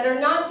that are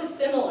not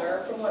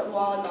dissimilar from what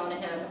Wall and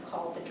Monahan have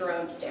called the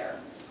drone stare.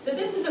 So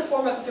this is a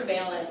form of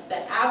surveillance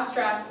that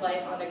abstracts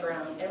life on the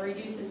ground and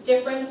reduces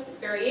difference,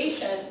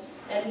 variation,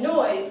 and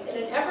noise in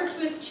an effort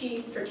to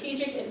achieve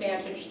strategic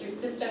advantage through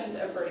systems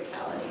of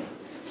verticality.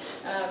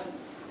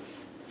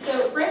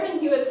 So Bregman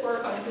Hewitt's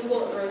work on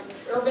Google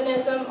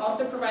urbanism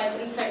also provides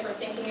insight for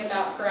thinking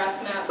about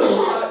HarassMap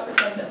and how it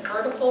presents a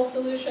vertical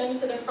solution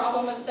to the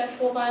problem of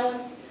sexual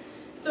violence.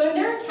 So in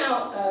their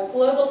account,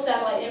 global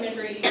satellite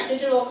imagery,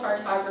 digital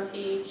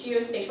cartography,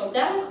 geospatial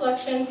data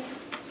collection,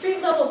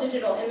 street-level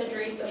digital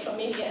imagery, social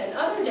media, and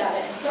other data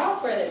and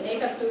software that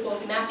make up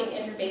Google's mapping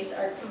interface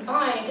are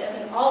combined as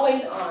an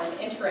always-on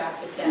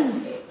interactive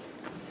datascape.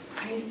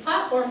 These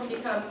platforms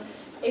become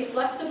a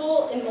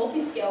flexible and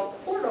multi-scale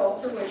portal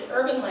through which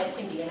urban life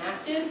can be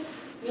enacted,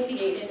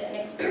 mediated, and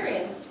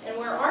experienced, and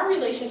where our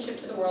relationship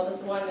to the world is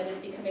one that is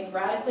becoming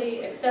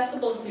radically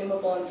accessible,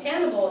 zoomable, and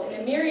panable in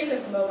a myriad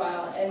of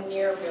mobile and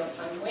near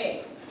real-time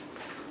ways.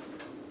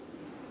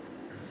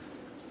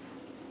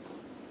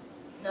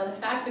 Now, the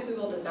fact that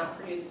Google does not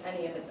produce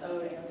any of its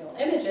own aerial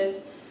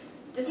images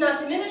does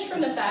not diminish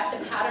from the fact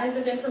that patterns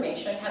of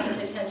information have the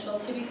potential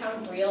to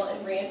become real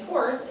and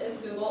reinforced as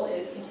Google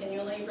is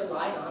continually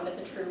relied on as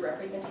a true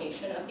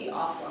representation of the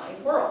offline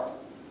world.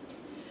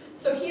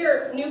 So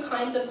here, new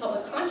kinds of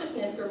public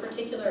consciousness through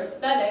particular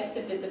aesthetics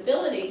and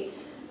visibility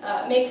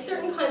make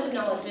certain kinds of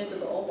knowledge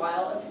visible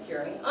while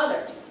obscuring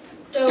others.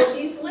 So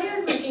these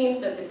layered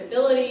regimes of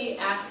visibility,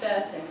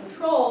 access, and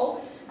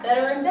control that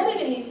are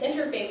embedded in these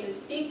interfaces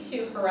speak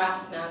to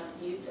HarassMap's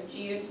use of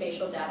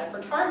geospatial data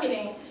for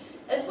targeting,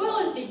 as well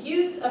as the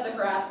use of the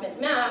harassment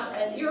map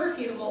as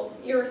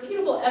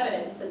irrefutable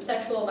evidence that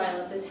sexual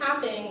violence is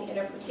happening in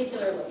a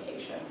particular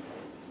location.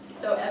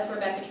 So as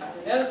Rebecca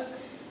Chandra notes,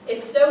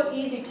 it's so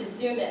easy to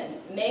zoom in,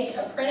 make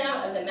a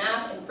printout of the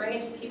map, and bring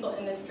it to people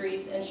in the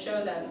streets and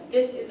show them,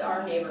 this is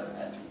our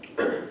neighborhood.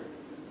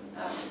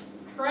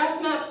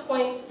 HarassMap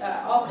points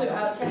also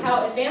out to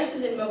how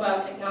advances in mobile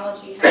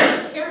technology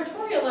have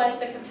territorialized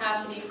the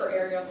capacity for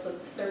aerial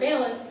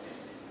surveillance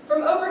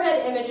from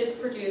overhead images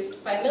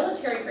produced by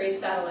military-grade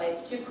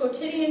satellites to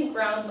quotidian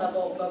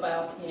ground-level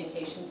mobile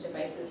communications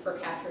devices for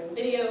capturing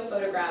video,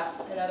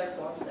 photographs, and other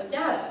forms of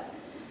data.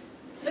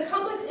 So the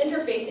complex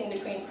interfacing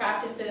between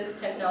practices,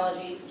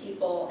 technologies,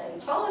 people,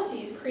 and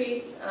policies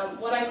creates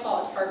what I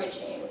call a target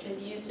chain, which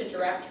is used to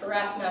direct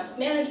HarassMap's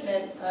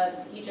management of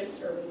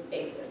Egypt's urban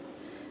spaces.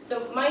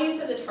 So my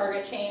use of the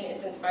target chain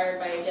is inspired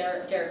by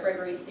Derek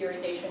Gregory's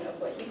theorization of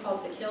what he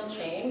calls the kill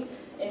chain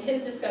in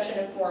his discussion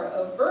of more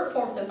overt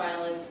forms of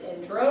violence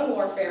in drone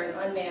warfare and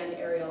unmanned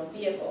aerial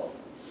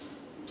vehicles,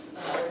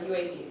 or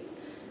UAVs.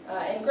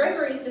 In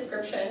Gregory's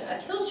description,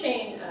 a kill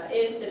chain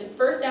is the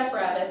dispersed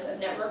apparatus of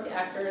networked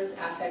actors,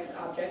 affects,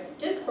 objects,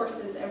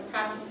 discourses, and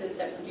practices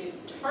that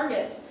produce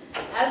targets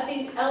as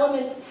these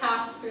elements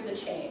pass through the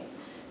chain.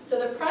 So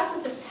the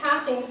process of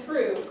passing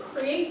through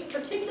creates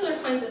particular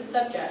kinds of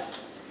subjects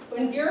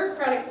when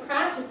bureaucratic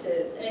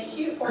practices and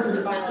acute forms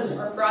of violence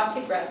are brought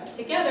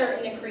together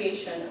in the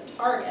creation of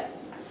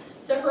targets.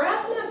 So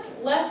HarassMap's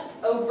less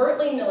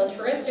overtly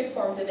militaristic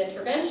forms of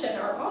intervention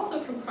are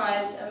also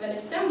comprised of an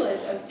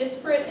assemblage of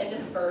disparate and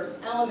dispersed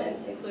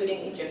elements, including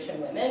Egyptian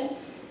women,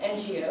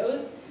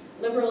 NGOs,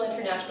 liberal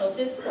international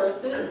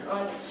discourses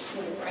on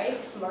human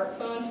rights,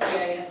 smartphones,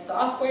 GIS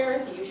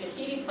software, the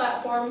Ushahidi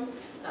platform,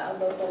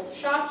 local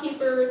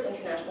shopkeepers,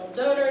 international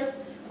donors,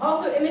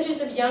 also images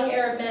of young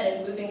Arab men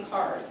in moving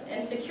cars,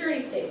 and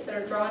security states that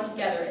are drawn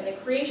together in the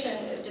creation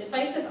of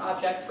decisive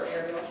objects for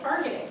aerial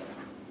targeting.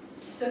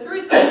 So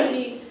through its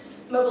community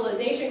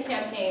mobilization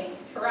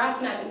campaigns,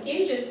 HarassMap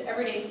engages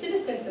everyday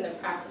citizens in the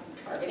practice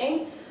of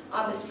targeting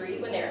on the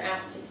street when they are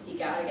asked to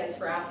speak out against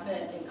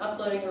harassment, in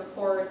uploading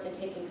reports and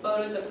taking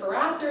photos of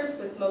harassers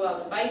with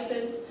mobile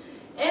devices,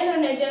 and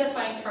on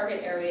identifying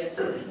target areas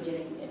for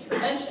community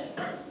intervention.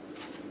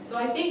 So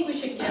I think we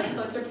should give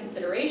closer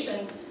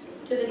consideration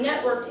to the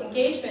networked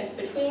engagements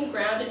between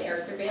ground and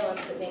air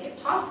surveillance that make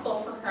it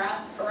possible for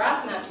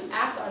HarassMap to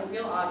act on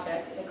real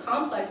objects in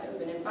complex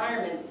urban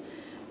environments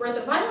where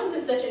the violence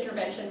of such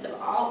interventions have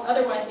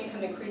otherwise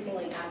become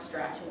increasingly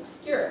abstract and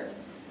obscure.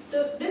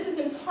 So this is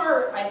in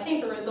part, I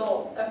think, a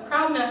result of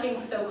crowd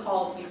mapping's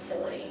so-called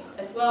utility,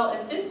 as well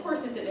as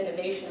discourses of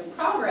innovation and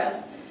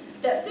progress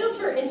that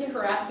filter into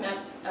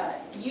HarassMap's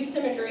use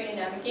imagery and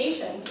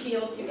navigation to be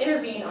able to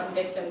intervene on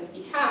victims'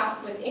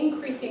 behalf with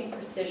increasing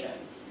precision.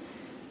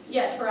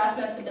 Yet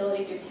HarassMap's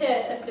ability to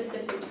hit a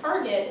specific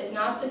target is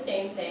not the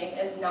same thing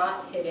as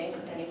not hitting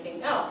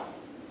anything else.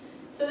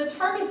 So the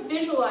targets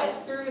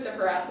visualized through the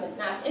harassment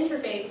map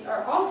interface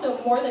are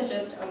also more than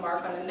just a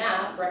mark on a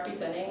map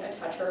representing a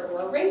toucher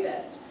or a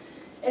rapist.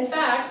 In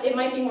fact, it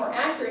might be more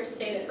accurate to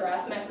say that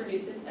HarassMap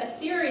produces a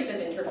series of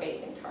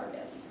interfacing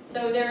targets.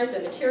 So there is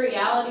the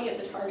materiality of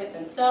the target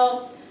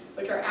themselves,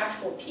 which are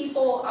actual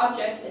people,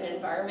 objects, and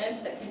environments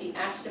that can be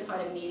acted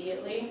upon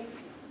immediately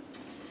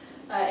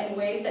in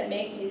ways that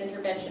make these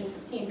interventions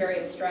seem very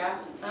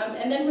abstract.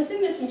 And then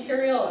within this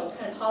material and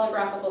kind of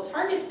holographical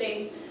target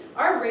space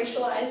are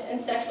racialized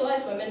and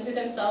sexualized women who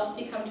themselves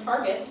become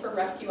targets for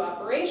rescue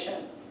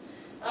operations.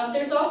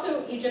 There's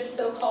also Egypt's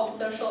so-called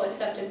social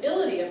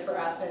acceptability of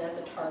harassment as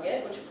a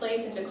target, which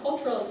plays into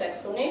culturalist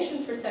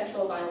explanations for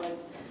sexual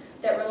violence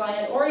that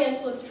rely on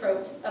Orientalist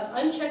tropes of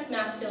unchecked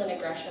masculine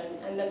aggression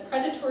and the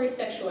predatory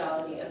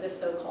sexuality of the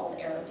so-called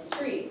Arab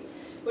street,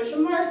 which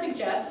Amar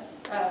suggests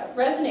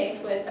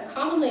resonates with a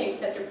commonly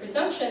accepted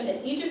presumption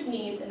that Egypt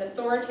needs an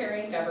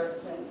authoritarian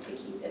government to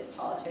keep its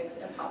politics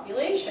and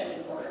population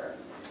in order.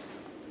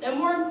 Now,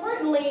 more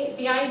importantly,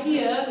 the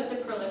idea that the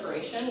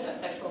proliferation of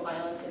sexual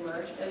violence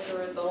emerged as a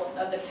result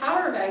of the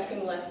power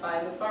vacuum left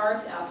by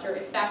Mubarak's ouster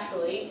is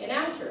factually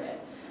inaccurate.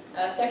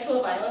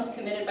 Sexual violence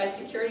committed by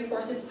security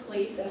forces,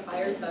 police, and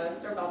hired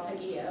thugs, or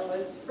baltagia,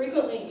 was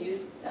frequently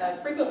used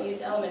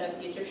element of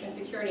the Egyptian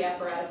security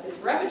apparatus's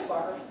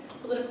repertoire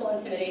of political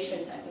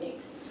intimidation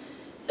techniques.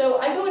 So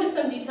I go into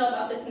some detail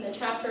about this in the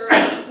chapter.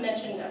 I'll just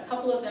mention a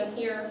couple of them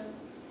here.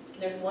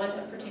 There's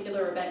a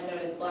particular event known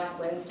as Black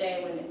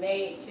Wednesday, when in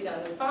May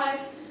 2005,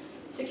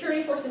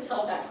 security forces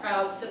held back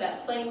crowds so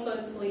that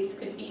plainclothes police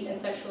could beat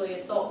and sexually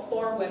assault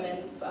 4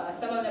 women.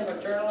 Some of them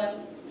were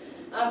journalists.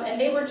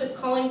 And they were just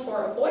calling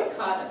for a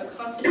boycott of a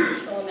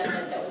constitutional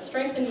amendment that would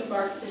strengthen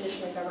Mubarak's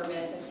position in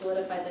government and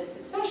solidify the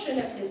succession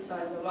of his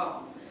son,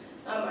 Gamal.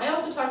 I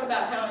also talk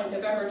about how in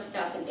November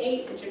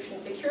 2008,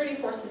 Egyptian security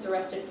forces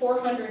arrested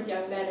 400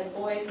 young men and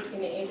boys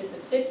between the ages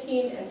of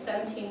 15 and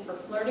 17 for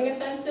flirting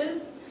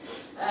offenses.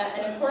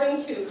 And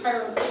according to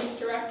Cairo Police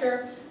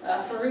Director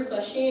Farouk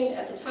Lashin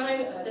at the time,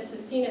 this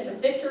was seen as a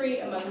victory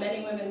among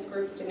many women's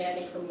groups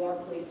demanding for more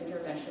police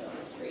intervention on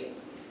the street.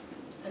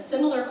 A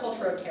similar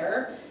culture of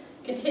terror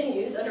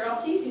continues under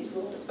al-Sisi's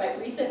rule despite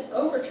recent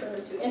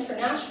overtures to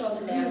international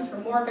demands for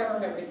more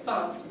government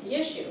response to the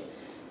issue.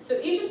 So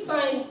Egypt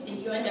signed the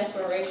UN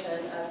Declaration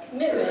of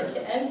Commitment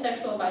to End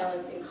Sexual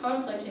Violence in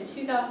Conflict in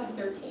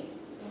 2013.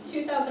 In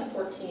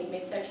 2014,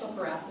 made sexual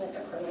harassment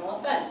a criminal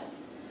offense,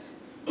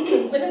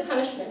 with a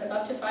punishment of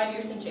up to 5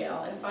 years in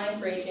jail and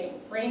fines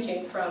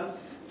ranging from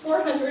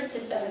 400 to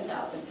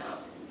 7,000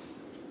 pounds.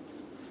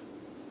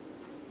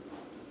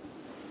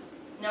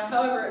 Now,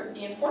 however,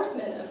 the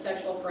enforcement of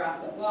sexual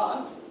harassment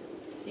law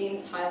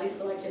seems highly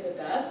selective at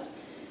best,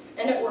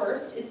 and at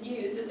worst is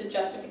used as a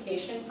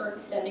justification for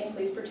extending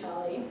police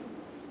brutality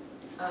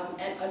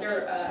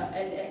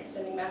and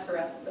extending mass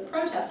arrests of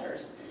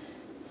protesters.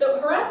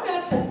 So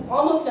HarassMap has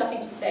almost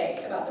nothing to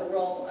say about the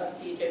role of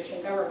the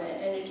Egyptian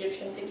government and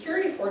Egyptian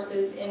security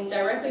forces in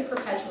directly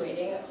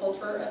perpetuating a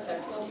culture of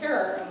sexual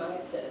terror among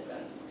its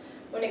citizens.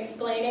 When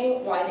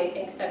explaining why they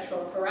think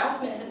sexual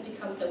harassment has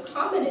become so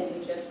common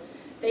in Egypt,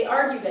 they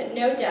argue that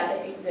no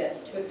data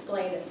exists to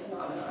explain this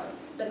phenomenon,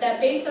 but that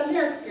based on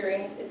their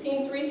experience, it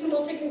seems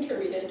reasonable to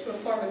contribute it to a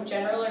form of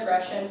general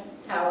aggression,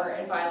 power,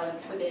 and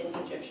violence within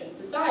Egyptian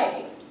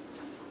society.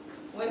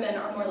 Women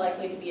are more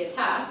likely to be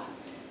attacked,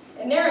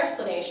 in their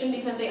explanation,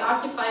 because they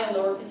occupy a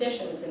lower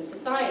position within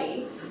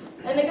society,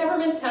 and the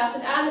government's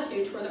passive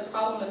attitude toward the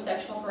problem of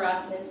sexual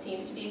harassment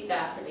seems to be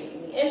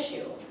exacerbating the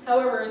issue.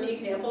 However, the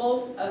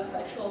examples of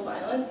sexual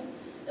violence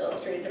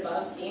illustrated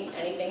above seem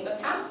anything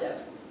but passive.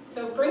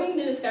 So bringing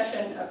the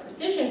discussion of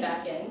precision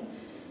back in,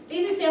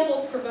 these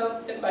examples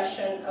provoke the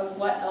question of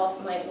what else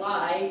might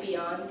lie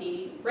beyond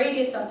the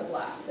radius of the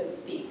blast, so to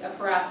speak, of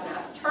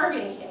HarassMap's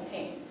targeting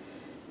campaign.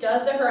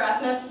 Does the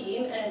HarassMap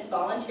team and its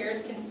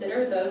volunteers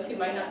consider those who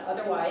might not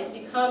otherwise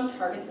become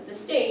targets of the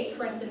state,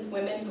 for instance,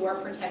 women who are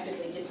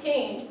protectively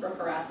detained from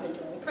harassment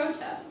during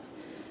protests?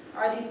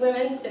 Are these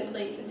women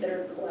simply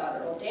considered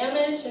collateral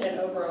damage and an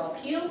overall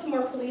appeal to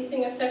more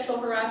policing of sexual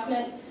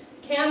harassment?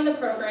 Can the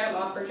program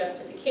offer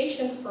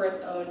justifications for its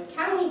own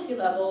casualty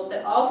levels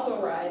that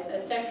also arise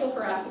as sexual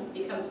harassment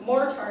becomes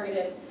more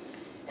targeted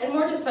and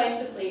more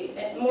decisively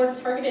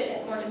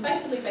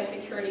by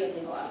security and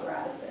legal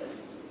apparatuses?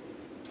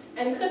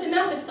 And could the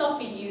map itself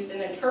be used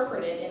and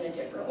interpreted in a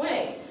different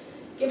way?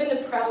 Given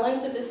the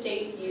prevalence of the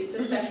state's use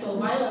of sexual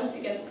violence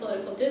against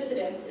political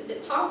dissidents, is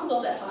it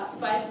possible that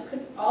hotspots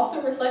could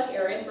also reflect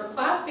areas where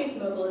class-based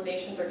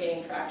mobilizations are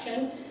gaining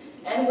traction,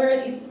 and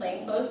where these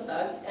plainclothes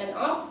thugs and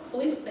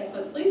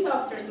plainclothes police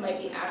officers might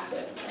be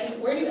active? And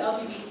where do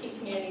LGBT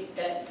communities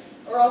fit,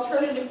 or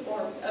alternative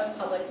forms of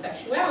public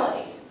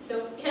sexuality?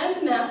 So can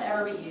the map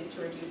ever be used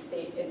to reduce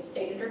state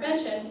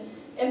intervention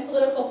in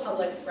political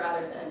publics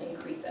rather than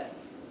increase it?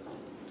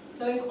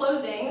 So in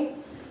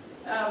closing,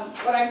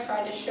 what I've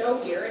tried to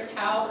show here is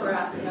how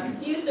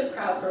HarassMap's use of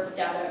crowdsourced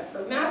data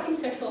for mapping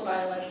sexual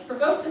violence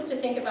provokes us to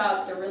think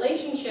about the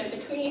relationship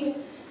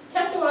between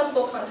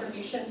technological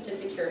contributions to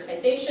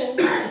securitization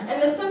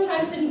and the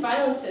sometimes hidden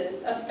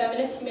violences of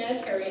feminist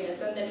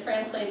humanitarianism that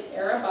translates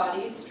Arab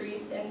bodies,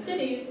 streets, and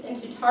cities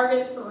into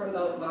targets for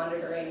remote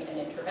monitoring and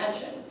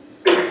intervention.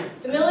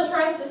 The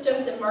militarized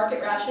systems and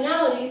market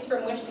rationalities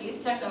from which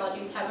these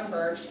technologies have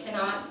emerged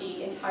cannot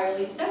be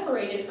entirely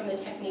separated from the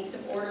techniques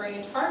of ordering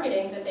and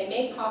targeting that they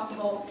make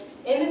possible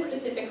in the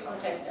specific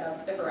context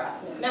of the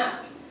harassment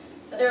map.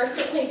 Now, there are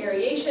certainly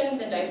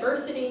variations and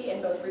diversity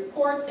in both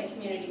reports and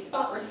community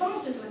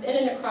responses within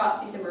and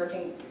across these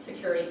emerging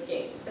security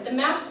scapes, but the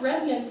map's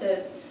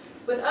resonances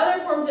with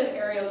other forms of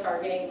aerial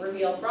targeting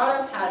reveal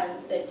broader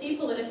patterns that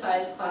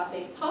depoliticize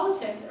class-based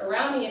politics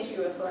around the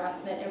issue of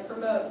harassment and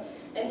promote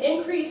an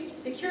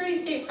increased security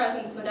state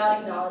presence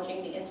without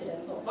acknowledging the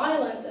incidental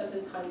violence of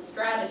this kind of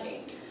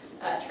strategy.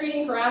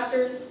 Treating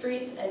harassers,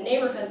 streets, and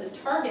neighborhoods as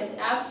targets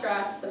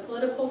abstracts the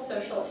political,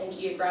 social, and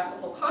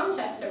geographical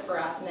context of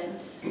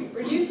harassment,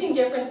 reducing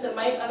difference that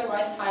might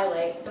otherwise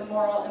highlight the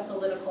moral and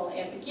political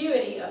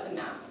ambiguity of the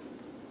map,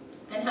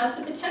 and has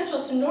the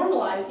potential to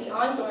normalize the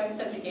ongoing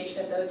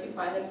subjugation of those who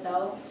find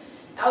themselves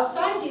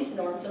outside these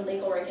norms and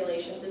legal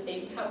regulations as they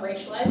become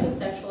racialized and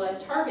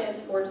sexualized targets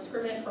for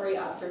discriminatory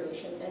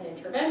observation and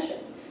intervention.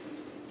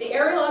 The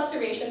aerial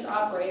observations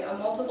operate on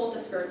multiple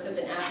discursive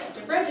and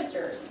affective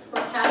registers,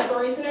 where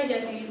categories and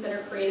identities that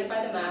are created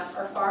by the map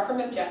are far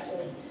from objective.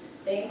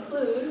 They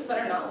include, but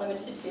are not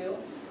limited to,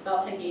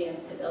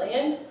 Baltagian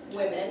civilian,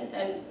 women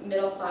and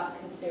middle-class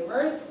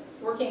consumers,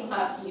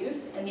 working-class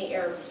youth, and the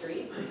Arab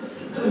street.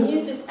 When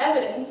used as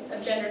evidence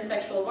of gendered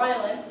sexual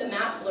violence, the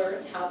map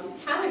blurs how these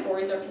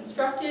categories are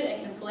constructed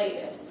and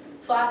conflated,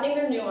 flattening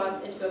their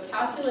nuance into a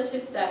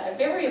calculative set of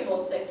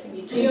variables that can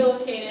be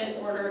geolocated,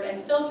 ordered,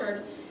 and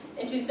filtered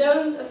into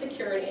zones of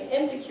security and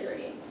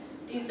insecurity.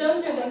 These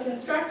zones are then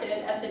constructed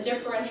as the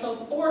differential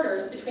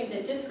borders between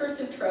the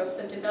discursive tropes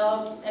of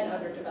developed and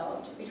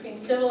underdeveloped, between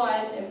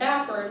civilized and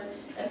backwards,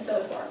 and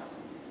so forth.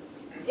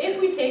 If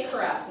we take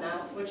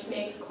HarassMap, which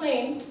makes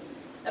claims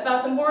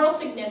about the moral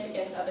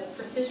significance of its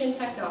precision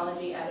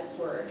technology at its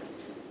word,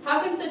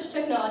 how can such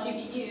technology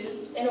be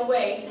used in a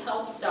way to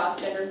help stop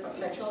gendered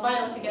sexual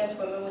violence against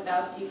women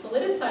without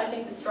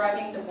depoliticizing the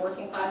strivings of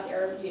working-class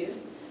Arab youth,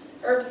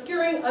 or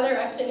obscuring other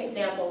extant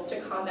examples to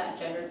combat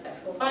gendered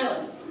sexual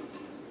violence?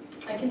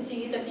 I can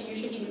see that the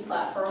Ushahidi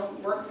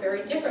platform works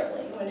very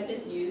differently when it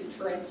is used,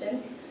 for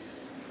instance,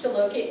 to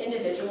locate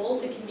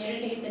individuals and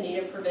communities in need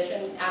of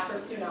provisions after a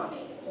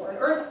tsunami or an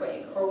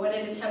earthquake, or when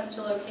it attempts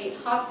to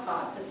locate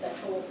hotspots of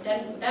sexual,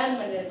 then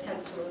when it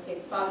attempts to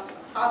locate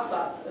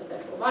hotspots of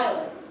sexual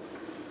violence.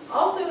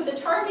 Also, the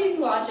targeting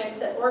logics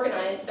that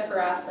organize the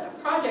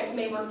HarassMap project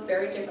may work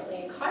very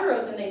differently in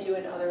Cairo than they do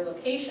in other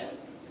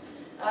locations.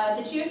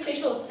 The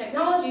geospatial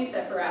technologies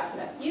that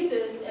HarassMap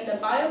uses and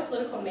the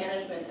biopolitical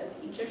management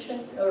of Egyptian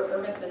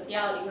urban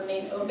sociality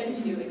remain open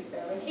to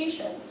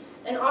experimentation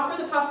and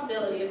offer the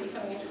possibility of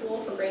becoming a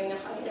tool for bringing a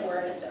heightened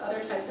awareness to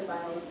other types of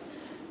violence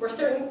where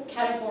certain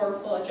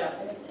categorical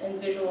adjustments and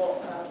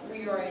visual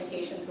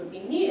reorientations would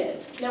be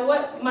needed. Now,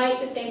 what might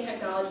the same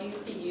technologies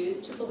be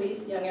used to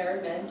police young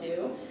Arab men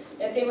do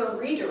if they were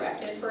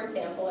redirected, for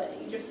example, at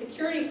Egypt's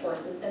security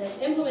forces and its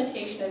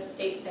implementation of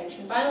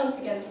state-sanctioned violence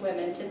against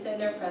women to thin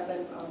their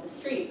presence on the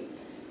street?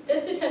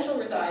 This potential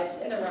resides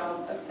in the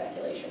realm of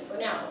speculation for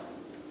now.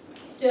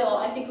 Still,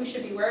 I think we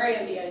should be wary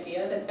of the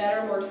idea that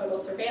better, more total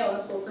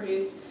surveillance will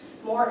produce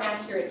more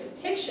accurate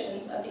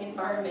depictions of the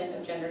environment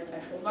of gendered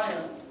sexual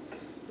violence.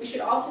 We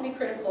should also be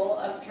critical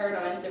of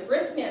paradigms of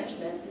risk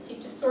management that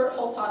seek to sort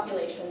whole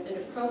populations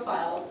into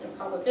profiles and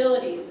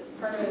probabilities as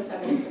part of a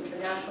feminist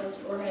internationalist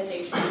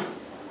organization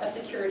of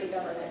security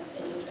governance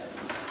in Egypt.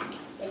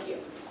 Thank you.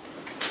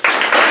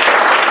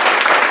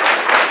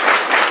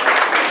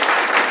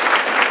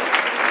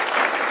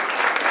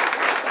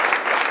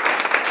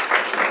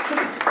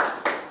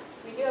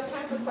 We do have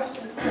time for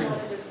questions. I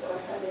want to just go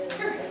ahead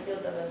and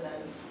field them, and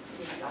then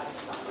we've got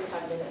about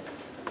 45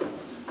 minutes. So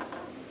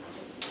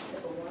just take a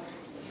sip of water.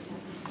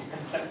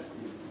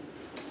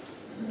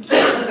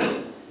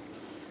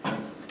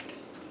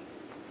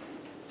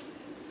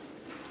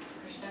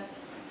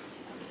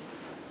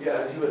 Yeah,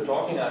 as you were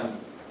talking, I'm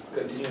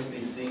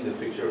continuously seeing the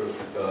figure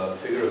of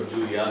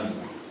Giuliani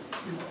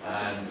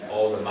and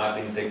all the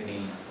mapping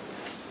techniques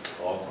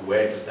of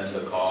where to send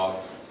the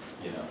cops,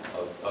 you know,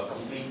 a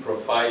complete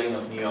profiling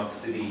of New York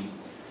City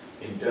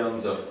in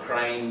terms of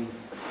crime,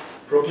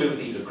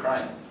 proclivity to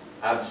crime,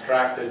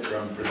 abstracted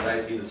from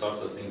precisely the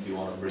sorts of things you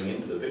want to bring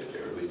into the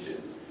picture, which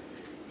is,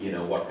 you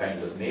know, what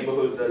kinds of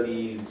neighborhoods are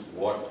these,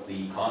 what's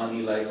the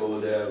economy like over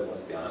there,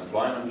 what's the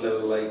unemployment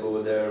level like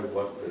over there,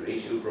 what's the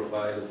racial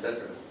profile,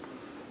 etc.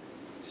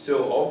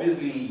 So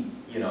obviously,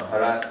 you know,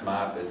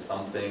 HarassMap is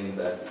something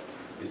that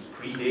is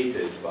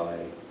predated by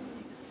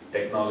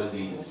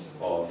technologies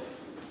of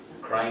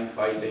crime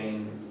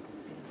fighting,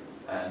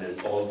 and is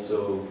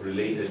also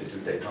related to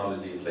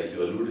technologies like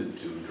you alluded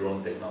to,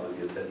 drone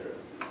technology, etc.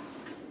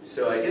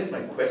 So I guess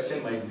my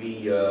question might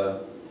be,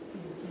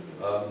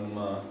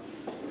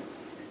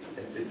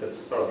 it's a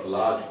sort of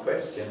large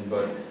question,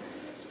 but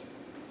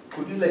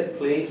could you like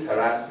place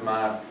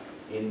HarassMap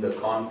in the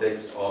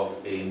context of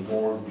a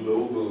more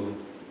global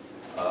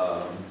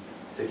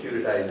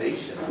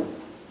securitization,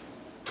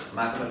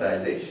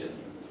 mathematization?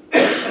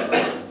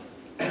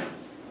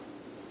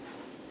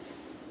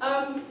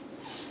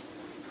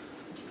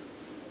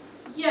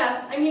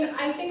 Yes, I mean,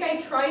 I think I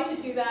tried to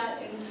do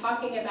that in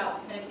talking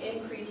about kind of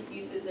increased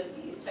uses of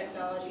these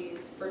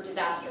technologies for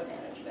disaster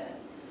management.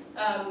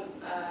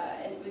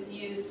 It was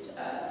used,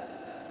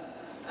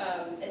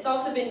 it's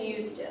also been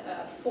used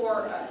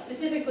for,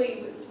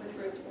 specifically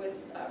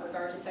with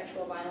regard to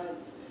sexual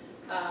violence.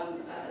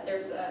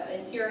 There's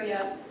in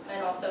Syria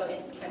and also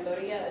in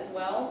Cambodia as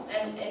well,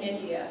 and in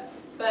India.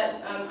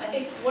 But I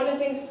think one of the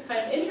things that's kind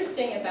of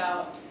interesting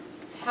about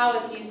how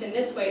it's used in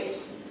this way is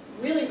this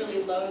really,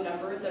 really low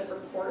numbers of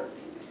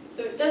reports.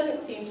 So it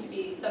doesn't seem to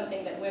be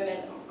something that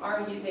women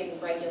are using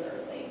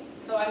regularly.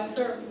 So I'm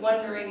sort of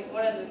wondering,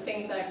 one of the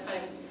things that I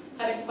kind of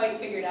haven't quite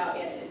figured out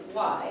yet is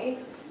why.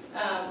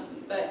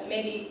 But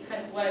maybe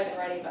kind of what I've been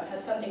writing about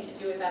has something to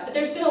do with that. But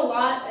there's been a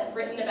lot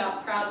written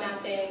about crowd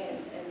mapping and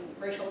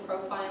racial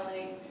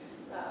profiling,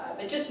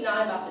 but just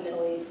not about the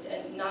Middle East,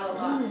 and not a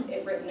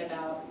lot written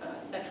about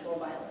sexual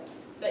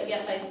violence. But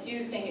yes, I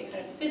do think it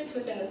kind of fits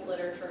within this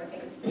literature. I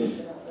think it's based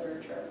in that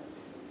literature.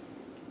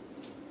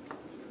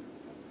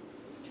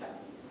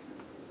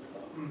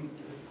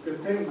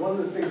 One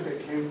of the things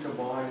that came to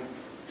mind,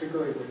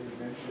 particularly when you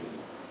mentioned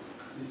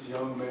these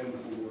young men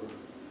who were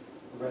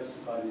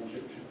arrested by the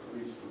Egyptian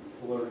police for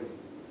flirting,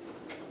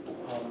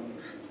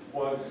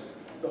 was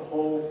the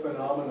whole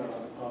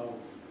phenomenon of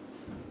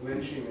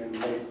lynching and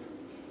rape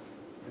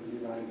in the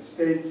United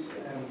States,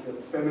 and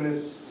the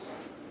feminist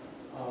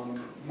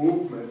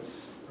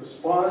movement's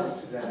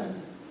response to that,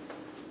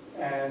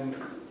 and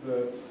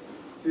the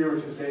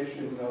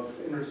theorization of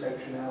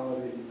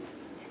intersectionality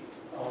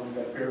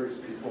that various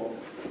people,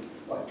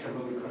 like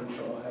Kimberly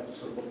Crenshaw, have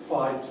sort of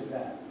applied to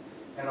that.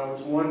 And I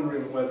was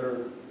wondering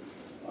whether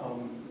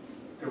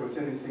there was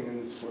anything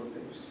in this work that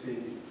you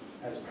see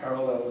as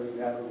paralleling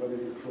that, or whether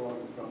you're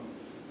drawing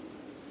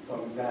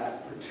from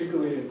that,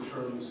 particularly in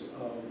terms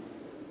of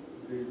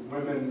the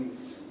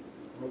women's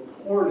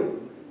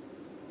reporting,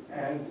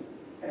 and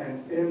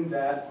in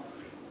that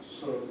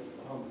sort of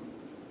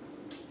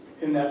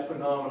in that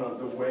phenomenon,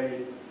 the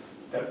way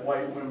that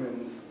white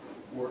women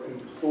were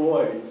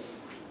employed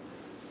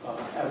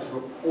as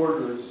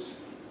reporters,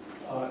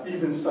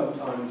 even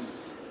sometimes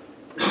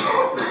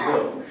against their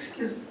will,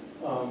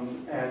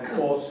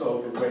 and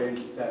also the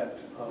ways that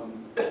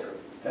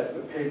that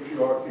the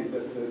patriarchy,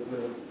 the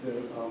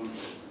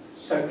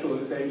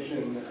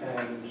sexualization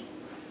and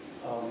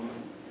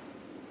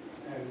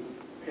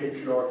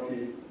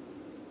patriarchy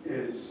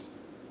is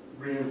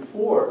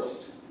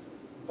reinforced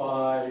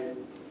by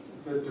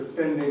the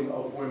defending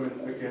of women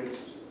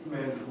against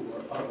men who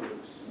are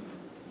others.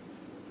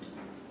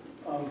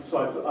 So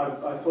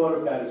I thought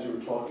of that as you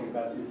were talking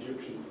about the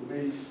Egyptian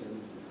police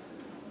and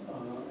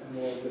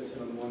all this,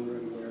 and I'm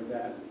wondering where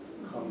that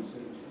comes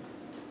into.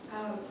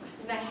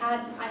 And I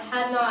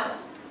had not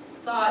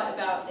thought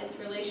about its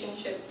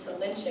relationship to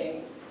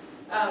lynching,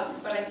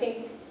 but I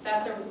think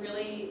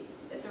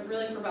it's a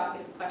really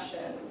provocative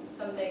question,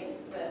 something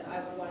that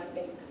I would want to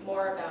think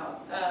more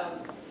about.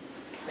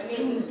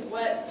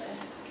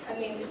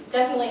 It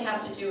definitely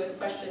has to do with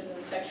questions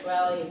of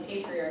sexuality and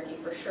patriarchy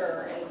for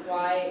sure, and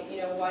why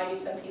do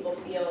some people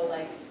feel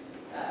like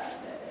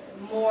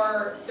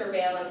more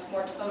surveillance,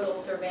 more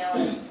total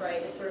surveillance,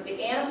 right, is sort of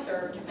the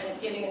answer to kind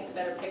of giving us a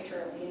better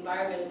picture of the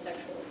environment of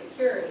sexual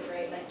security,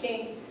 right? And I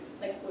think,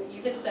 like what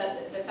you had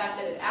said, the fact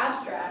that it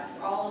abstracts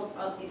all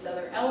of these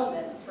other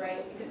elements,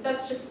 right? Because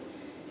that's just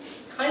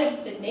it's kind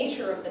of the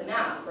nature of the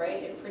map,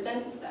 right? It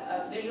presents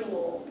a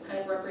visual kind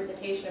of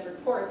representation of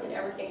reports, and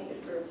everything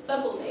is sort of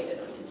sublimated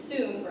or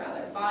subsumed,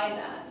 rather, by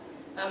that.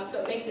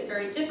 So it makes it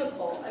very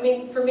difficult. I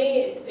mean, for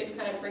me, it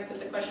kind of brings up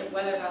the question of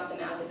whether or not the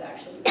map is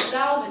actually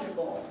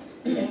salvageable,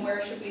 and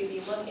where should we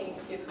be looking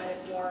to kind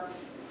of more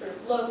sort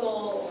of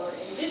local or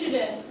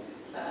indigenous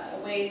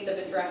ways of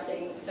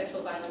addressing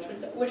sexual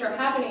violence, which are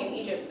happening in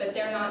Egypt, but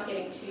they're not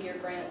getting 2-year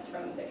grants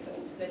from the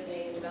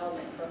Canadian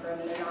Development Program,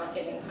 and they're not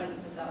getting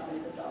hundreds of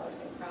thousands of dollars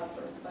in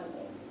crowdsourced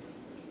funding.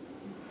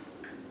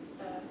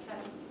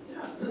 Kevin?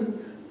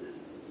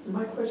 Yeah.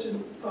 My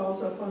question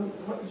follows up on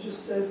what you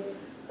just said.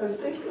 I was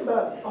thinking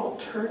about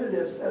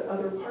alternatives that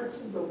other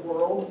parts of the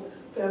world.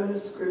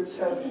 Feminist groups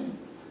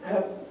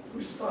have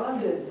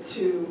responded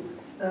to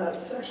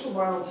sexual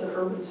violence in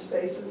urban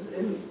spaces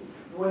in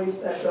ways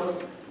that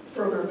don't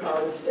further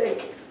empower the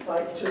state.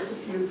 Like, just a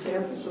few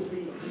examples would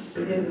be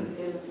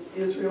in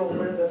Israel,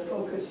 where the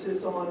focus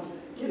is on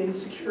getting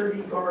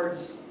security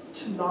guards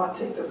to not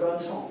take their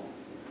guns home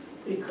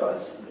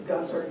because the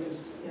guns are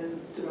used in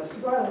domestic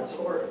violence.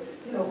 Or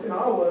in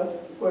Okinawa,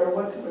 where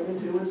what the women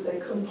do is they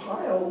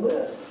compile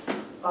lists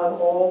of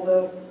all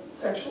the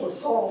sexual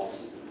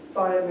assaults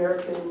by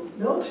American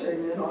military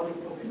men on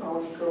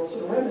Okinawan girls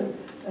and women,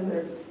 and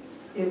they're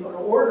in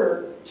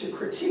order to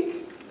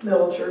critique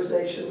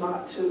militarization,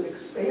 not to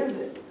expand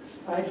it,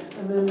 right?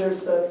 And then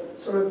there's the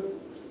sort of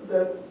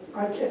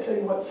I can't tell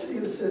you what city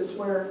this is,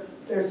 where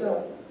there's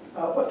a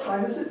what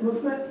time is it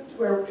movement,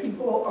 where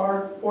people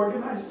are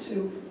organized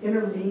to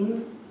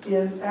intervene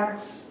in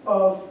acts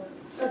of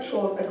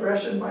sexual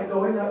aggression by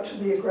going up to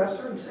the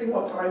aggressor and saying,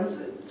 what time is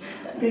it?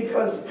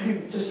 Because you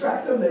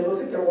distract them, they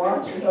look at their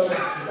watch,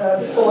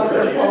 pull out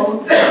their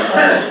phone.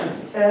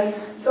 And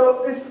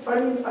so it's, I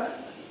mean,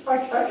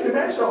 I can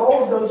imagine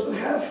all of those would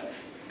have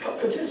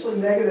potentially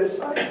negative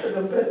sides to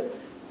them, but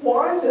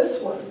why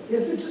this one?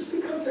 Is it just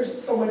because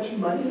there's so much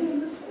money in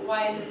this one?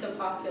 Why is it so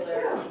popular?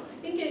 Yeah.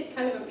 I think it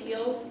kind of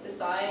appeals to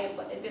this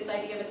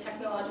idea of a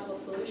technological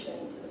solution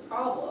to the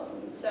problem.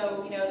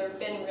 So, there have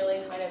been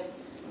really kind of,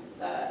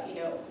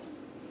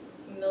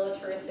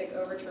 militaristic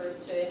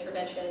overtures to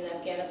intervention in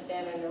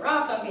Afghanistan and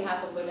Iraq on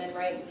behalf of women,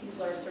 right?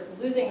 People are sort of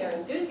losing their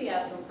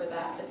enthusiasm for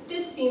that. But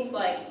this seems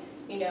like,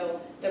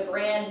 the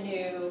brand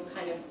new,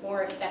 kind of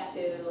more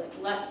effective, like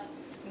less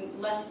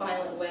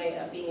violent way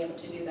of being able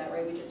to do that,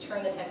 right? We just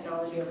turn the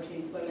technology over to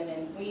these women,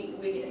 and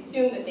we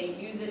assume that they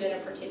use it in a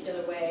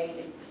particular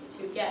way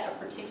to get a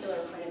particular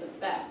kind of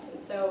effect.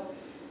 And so,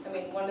 I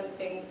mean, one of the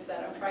things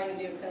that I'm trying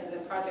to do kind of in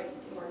the project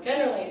more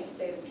generally is to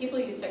say that people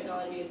use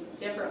technology in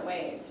different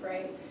ways,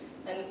 right?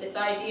 And this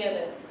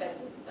idea that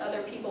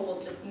other people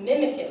will just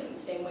mimic it in the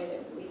same way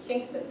that we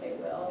think that they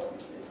will,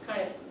 it's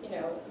kind of,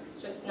 it's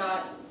just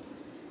not,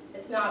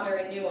 it's not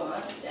very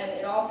nuanced, and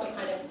it also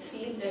kind of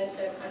feeds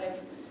into kind of,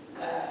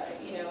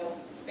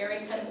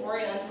 very kind of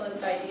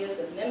Orientalist ideas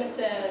of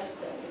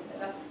mimesis, and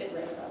that's been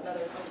written about in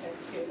other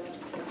contexts too, not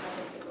just in the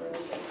context of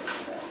religion.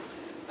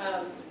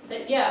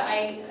 But yeah,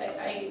 I'm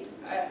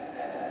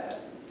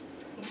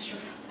not sure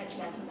what else I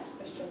can add to that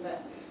question,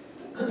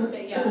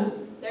 but yeah,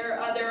 there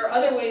are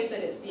other ways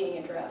that it's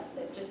being addressed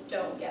that just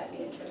don't get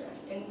the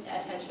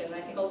attention. And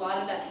I think a lot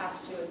of that has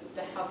to do with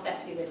how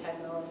sexy the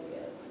technology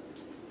is.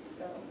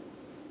 So,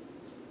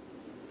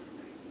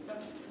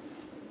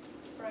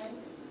 Brian?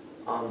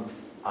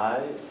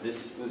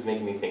 This was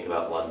making me think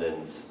about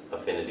London's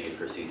affinity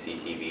for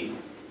CCTV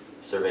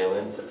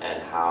surveillance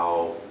and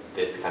how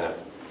this kind of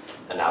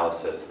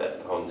analysis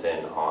that hones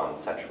in on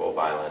sexual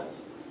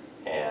violence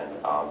and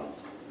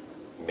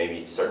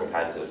maybe certain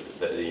kinds of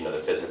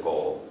the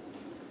physical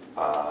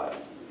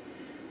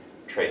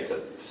traits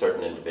of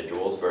certain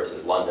individuals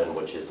versus London,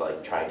 which is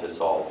like trying to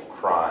solve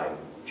crime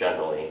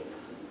generally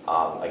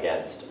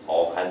against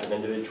all kinds of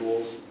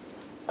individuals.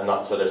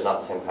 So there's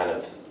not the same kind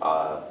of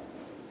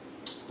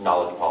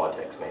knowledge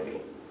politics,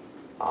 maybe.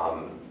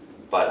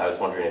 But I was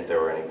wondering if there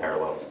were any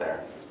parallels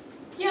there.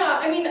 Yeah,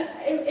 I mean,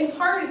 in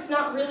part, it's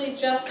not really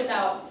just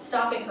about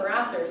stopping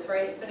harassers,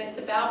 right? But it's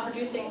about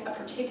producing a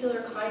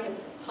particular kind of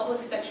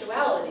public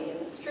sexuality in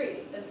the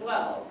street as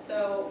well.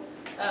 So,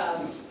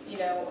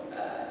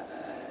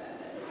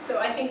 so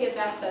I think in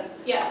that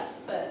sense, yes.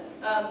 But,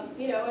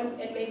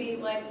 and maybe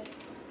like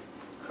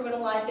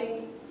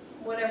criminalizing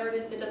whatever it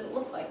is that doesn't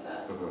look like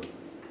that. Mm-hmm.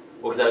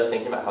 Well, because I was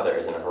thinking about how there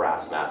isn't a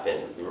HarassMap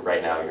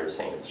right now you're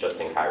saying it's just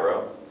in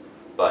Cairo,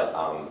 but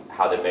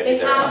how that maybe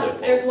there are other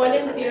things. There's one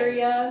in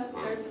Syria,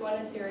 there's one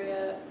in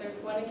Syria, there's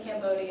one in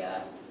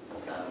Cambodia.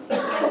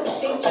 I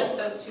think just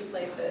those two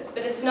places.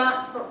 But it's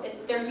not,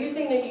 they're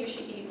using the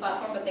USHIKID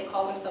platform, but they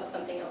call themselves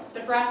something else.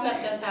 But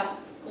HarassMap does have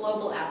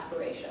global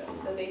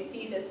aspirations, so they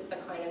see this as a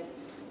kind of,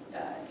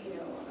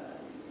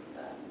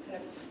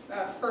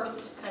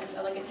 first kind of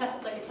like a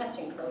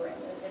testing program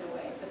in a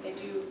way. But they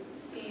do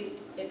see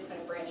it kind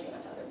of branching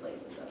out to other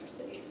places, other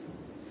cities.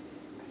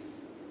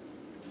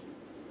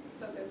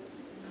 Okay.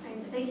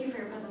 And thank you for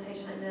your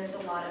presentation, and there's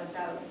a lot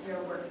about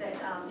your work that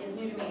is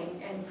new to me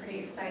and pretty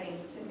exciting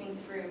to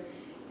think through.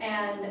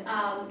 And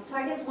so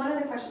I guess one of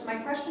the questions, my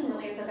question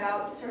really is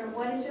about sort of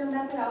what is your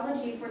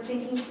methodology for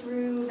thinking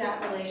through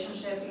that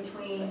relationship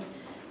between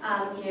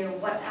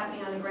what's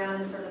happening on the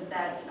ground and sort of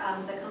that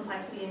the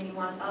complexity and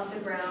nuance of the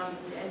ground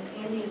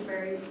and in these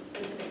very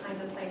specific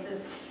kinds of places,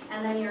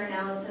 and then your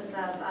analysis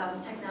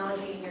of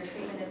technology and your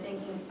treatment and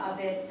thinking of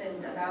it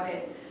and about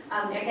it.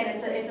 Again,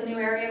 it's a new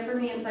area for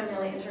me, and so I'm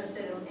really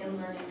interested in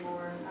learning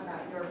more about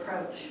your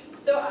approach.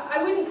 So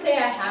I wouldn't say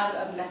I have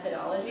a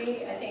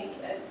methodology. I think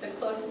the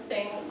closest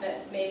thing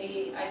that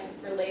maybe I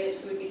could relate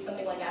it to would be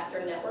something like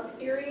actor network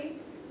theory.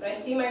 But I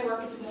see my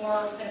work as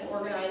more kind of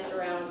organized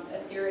around a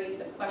series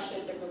of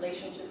questions of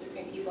relationships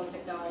between people and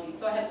technology.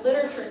 So I have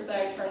literatures that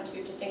I turn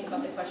to think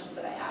about the questions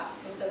that I ask.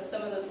 And so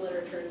some of those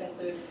literatures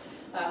include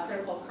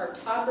critical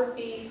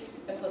cartography,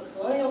 and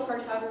post-colonial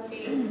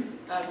cartography,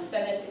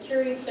 feminist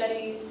security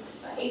studies,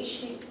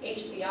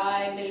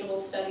 HCI,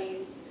 visual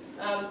studies.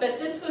 But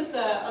this was,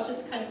 I'll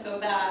just kind of go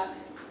back.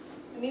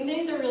 I mean,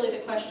 these are really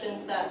the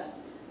questions that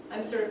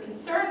I'm sort of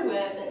concerned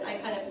with, and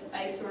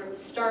I sort of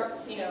start,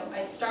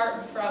 I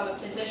start from a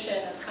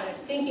position of kind of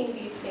thinking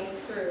these things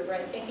through,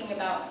 right? Thinking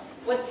about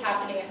what's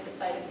happening at the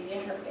site of the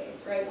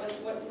interface, right?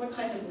 What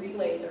kinds of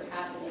relays are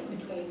happening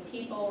between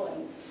people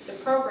and the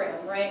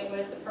program, right? What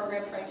is the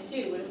program trying to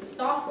do? What is the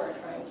software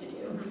trying to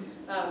do?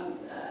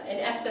 In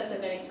excess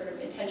of any sort of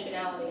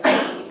intentionality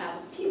on behalf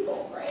of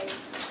people, right?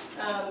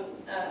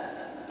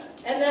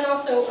 And then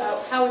also,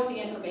 how is the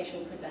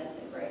information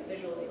presented, right?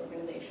 Visually,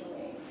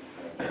 organizationally,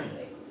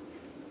 connectively.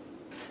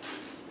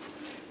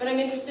 But I'm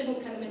interested in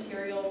kind of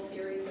material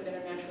theories of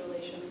international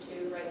relations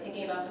too, right?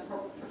 Thinking about the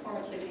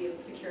performativity of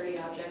security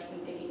objects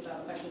and thinking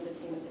about questions of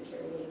human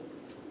security.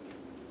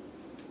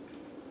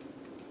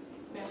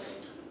 Yeah.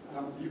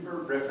 You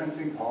were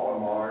referencing Paul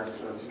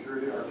Amar's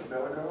Security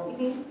Archipelago,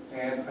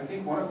 and I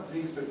think one of the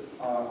things that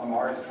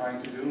Amar is trying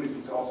to do is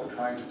he's also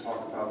trying to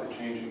talk about the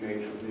changing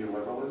nature of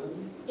neoliberalism.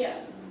 Yeah.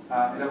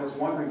 And I was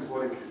wondering to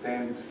what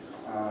extent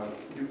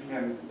you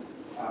can,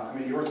 I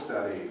mean, your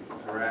study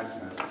of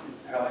harassment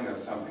is telling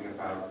us something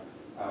about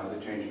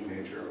the changing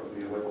nature of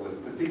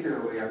neoliberalism,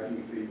 particularly, I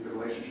think, the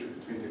relationship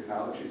between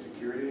technology,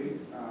 security,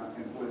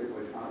 and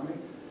political economy.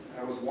 And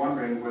I was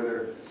wondering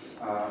whether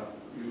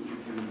you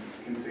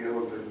can say a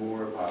little bit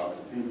more about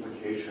the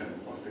implication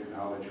of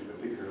technology,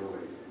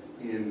 particularly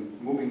in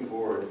moving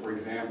forward, for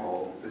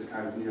example, this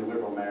kind of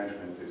neoliberal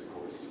management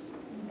discourse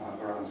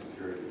around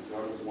security. So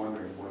I was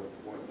wondering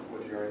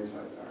what your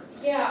insights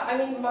are. Yeah, I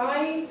mean,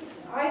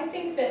 I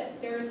think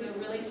that there's a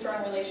really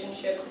strong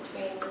relationship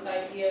between this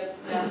idea of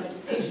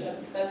mathematization of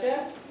the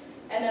subject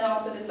and then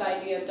also this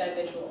idea of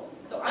divisuals.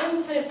 So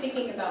I'm kind of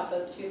thinking about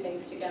those two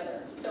things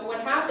together. So what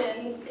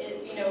happens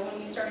is, when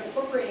we start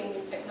incorporating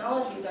these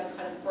technologies on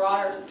kind of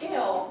broader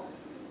scale,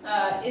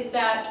 is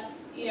that,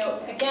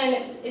 again,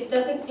 it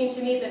doesn't seem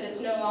to me that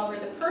it's no longer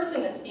the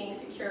person that's being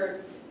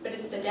secured, but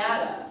it's the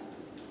data.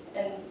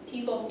 And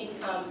people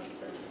become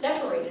sort of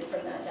separated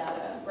from that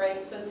data,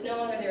 right? So it's no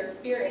longer their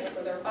experience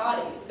or their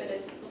bodies, but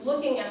it's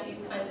looking at these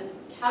kinds of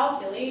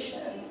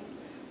calculations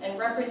and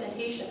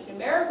representations,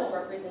 numerical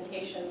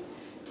representations,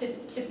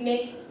 to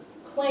make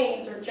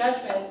claims or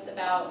judgments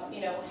about,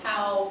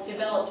 how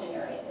developed an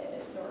area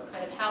is, or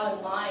kind of how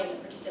in line a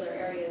particular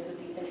area is with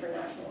these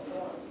international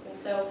norms. And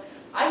so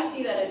I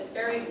see that as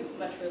very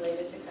much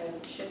related to kind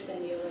of shifts in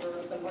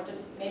neoliberalism, or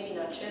just maybe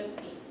not shifts,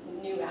 but just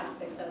new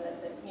aspects of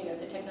it that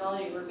the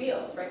technology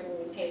reveals, right?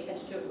 When we pay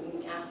attention to it,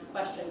 when we ask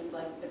questions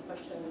like the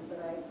questions that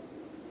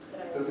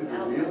I Does it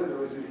reveal it,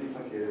 or is it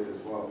implicated as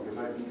well? Because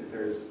I think that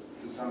there's,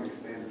 to some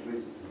extent, at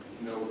least,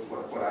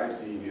 what I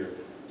see here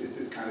is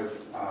this kind of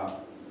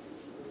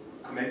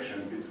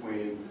connection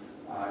between,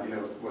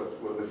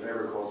 what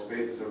Lefebvre calls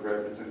spaces of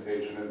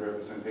representation and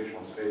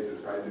representational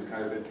spaces, right? This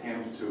kind of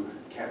attempt to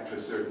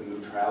capture certain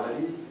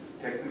neutrality,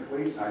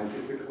 technically,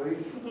 scientifically,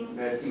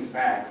 that in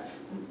fact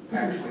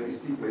actually is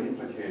deeply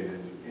implicated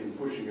in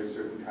pushing a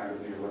certain kind of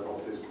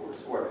neoliberal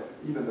discourse, or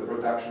even the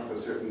production of a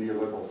certain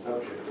neoliberal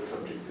subject or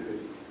subjectivity.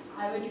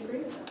 I would agree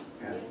with that.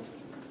 Yeah.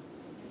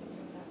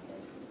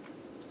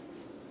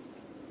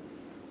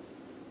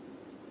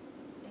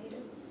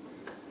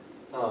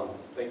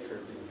 Thanks for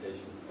your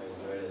presentation. I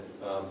enjoyed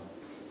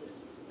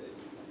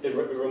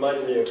it. It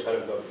reminded me of kind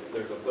of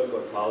there's a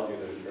political ecology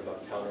literature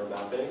about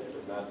counter-mapping,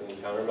 mapping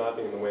and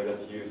counter-mapping, and the way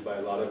that's used by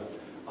a lot of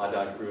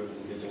ADAC groups,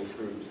 indigenous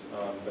groups,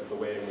 but the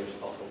way in which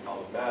it's also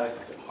problematic,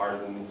 it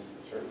hardens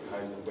certain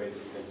kinds of ways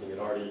of thinking. It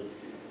already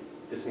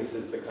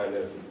dismisses the kind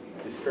of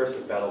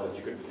discursive battle that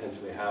you could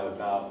potentially have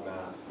about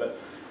maps. But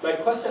my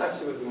question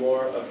actually was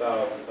more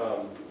about,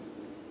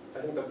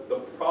 I think,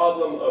 the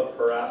problem of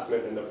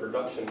harassment and the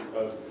production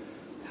of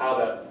how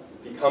that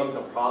becomes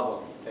a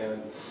problem.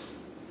 And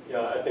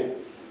I think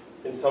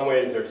in some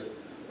ways there's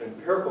an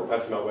empirical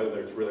question about whether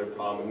it's really a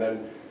problem. And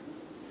then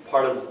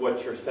part of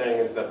what you're saying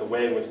is that the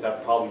way in which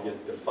that problem gets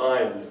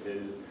defined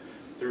is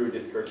through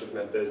discursive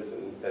methods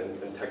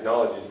and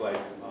technologies like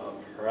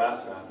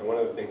HarassMap. And one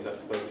of the things that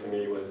spoke to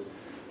me was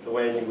the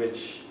way in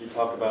which you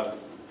talk about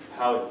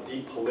how it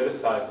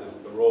depoliticizes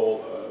the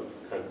role of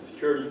kind of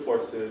security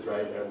forces,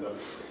 right, and the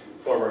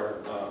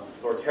former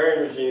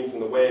authoritarian regimes,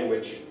 and the way in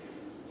which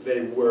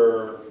they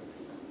were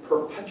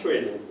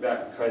perpetuating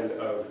that kind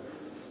of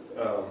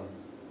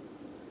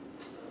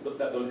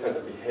those kinds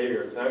of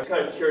behaviors. And I was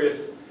kind of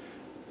curious,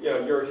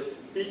 you're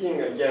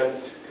speaking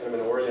against kind of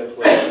an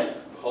Orientalist,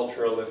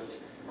 culturalist,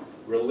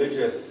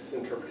 religious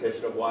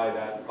interpretation of why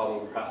that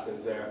problem of harassment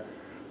is there.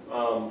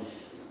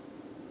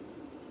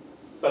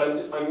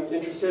 But I'm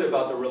interested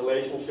about the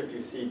relationship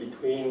you see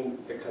between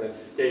the kind of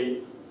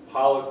state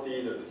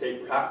policies or the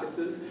state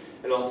practices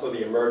and also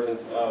the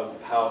emergence of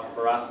how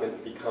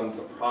harassment becomes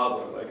a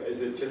problem. Like,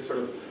 is it just sort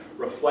of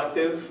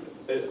reflective?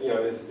 Are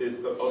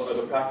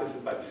the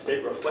practices by the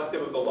state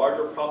reflective of the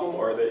larger problem,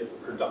 or are they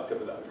productive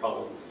of that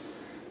problem?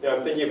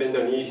 I'm thinking of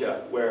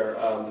Indonesia, where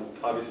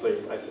obviously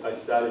I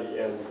study,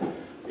 and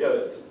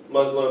it's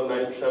Muslim,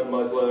 90%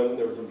 Muslim.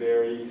 There was a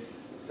very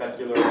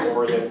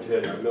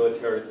secular-oriented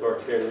military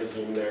authoritarian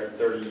regime there,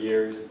 30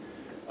 years.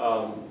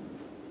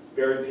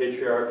 Very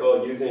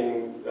patriarchal,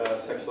 using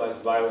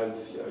sexualized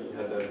violence. You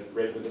had the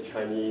rape of the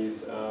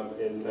Chinese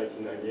in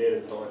 1998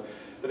 and so on.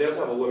 But they also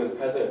have a woman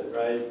president,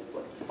 right,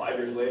 like 5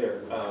 years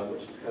later,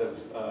 which is kind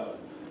of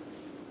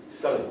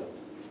stunning.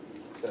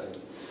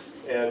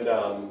 And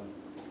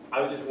I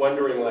was just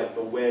wondering, like,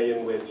 the way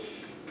in which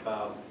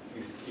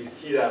you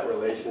see that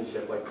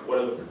relationship. Like, what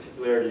are the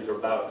particularities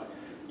about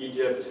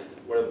Egypt?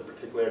 What are the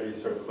particularities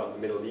sort of about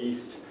the Middle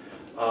East?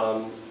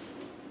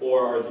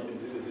 Or is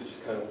it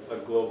just kind of a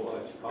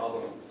globalized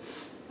problem?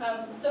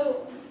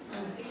 So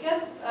I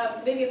guess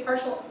maybe a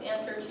partial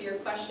answer to your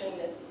question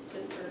is to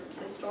sort of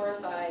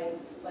historicize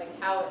like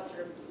how it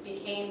sort of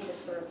became this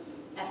sort of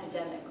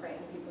epidemic, right?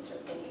 And people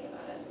start thinking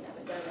about it as an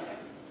epidemic.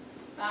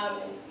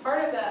 And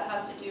part of that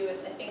has to do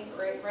with, I think,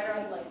 right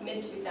around like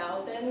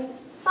mid-2000s,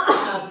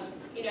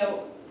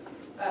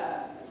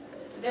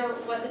 there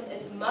wasn't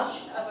as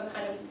much of a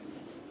kind of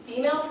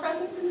female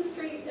presence in the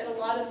street and a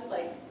lot of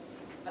like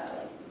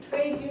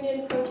trade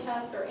union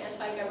protests or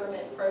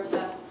anti-government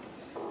protests.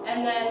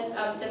 And then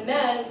the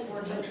men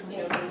were just,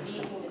 being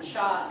beaten and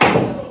shot.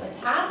 So a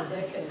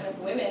tactic that kind of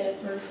women had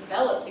sort of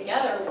developed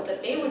together was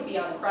that they would be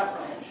on the front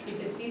lines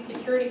because these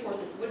security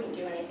forces wouldn't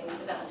do anything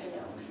to them,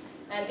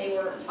 And they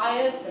were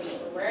pious and they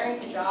were wearing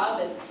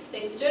hijab, and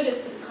they stood as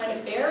this kind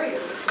of barrier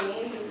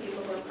between these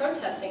people who were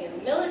protesting and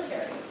the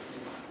military.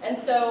 And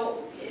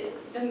so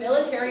the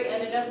military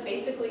ended up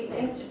basically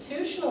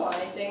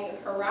institutionalizing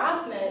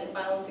harassment and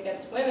violence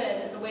against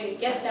women as a way to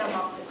get them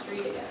off the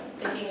street again,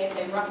 thinking if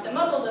they roughed them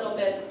up a little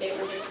bit, that they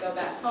would just go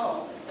back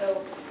home.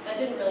 So that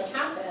didn't really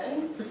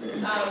happen,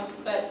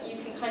 but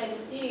you can kind of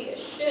see a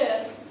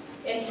shift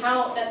in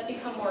how that's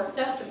become more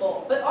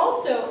acceptable, but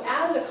also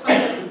as a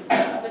kind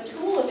of a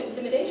tool of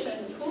intimidation,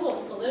 a tool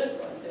of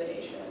political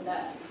intimidation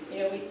that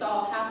we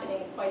saw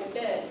happening quite a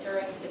bit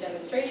during the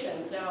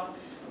demonstrations. Now,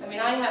 I mean,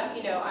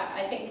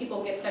 I think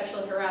people get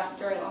sexually harassed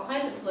during all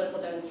kinds of political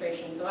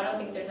demonstrations, so I don't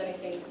think there's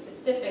anything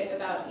specific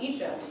about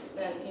Egypt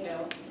than,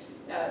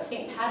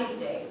 St. Patty's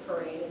Day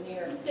parade in New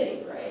York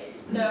City, right?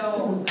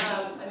 So,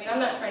 I mean, I'm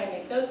not trying to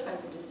make those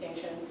kinds of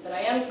distinctions, but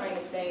I am trying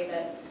to say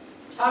that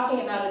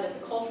talking about it as a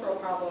cultural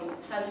problem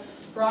has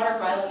broader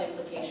violent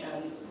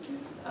implications,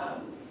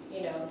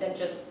 than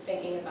just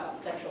thinking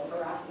about sexual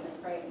harassment,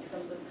 right? In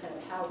terms of kind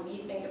of how we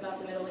think about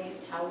the Middle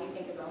East, how we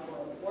think about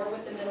going to war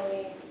with the Middle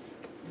East.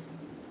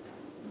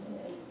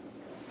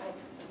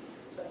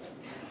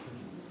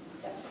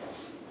 Yes.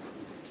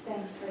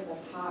 Thanks for the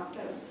talk.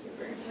 That was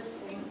super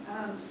interesting.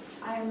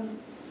 I'm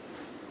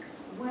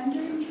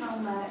wondering how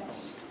much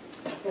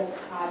the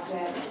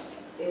project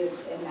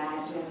is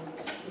imagined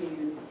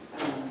to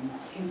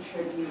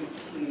contribute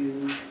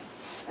to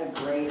a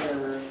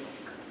greater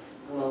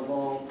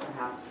global,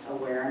 perhaps,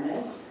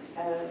 awareness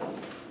of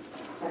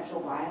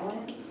sexual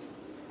violence.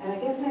 And I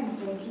guess I'm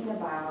thinking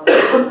about,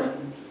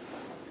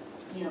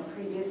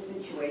 previous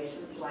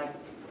situations like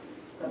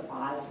the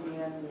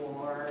Bosnian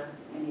War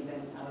and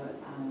even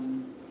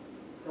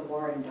the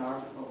war in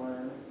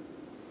Darfur,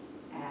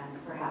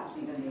 and perhaps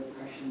even the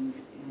oppressions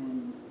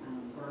in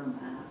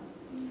Burma,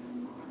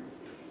 Myanmar.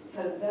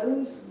 So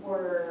those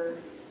were,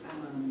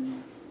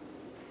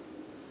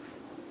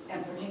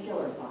 in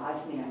particular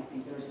Bosnia, I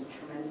think there was a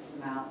tremendous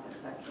amount of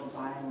sexual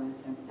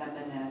violence, and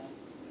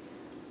feminists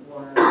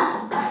were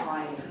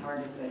trying as hard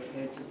as they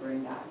could to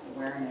bring that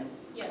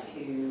awareness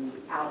to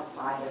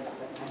outside of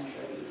the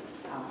country,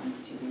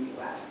 to the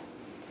U.S.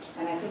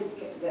 And I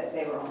think that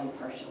they were only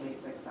partially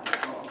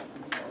successful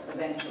until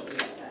eventually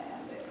at the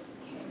end it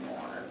became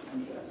more,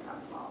 when the U.S. got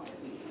involved, it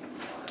became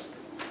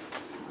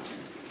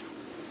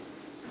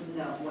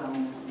more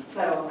well-known.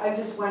 So I was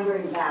just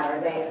wondering that, are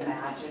they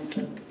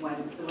imagined, when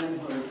the women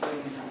who are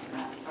doing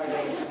that, are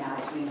they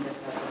imagining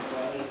this as a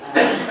way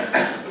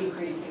of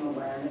increasing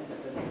awareness that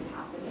this is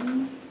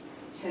happening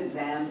to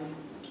them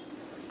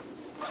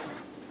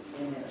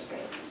in their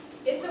space?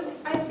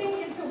 I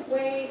think it's a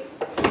way,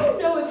 I don't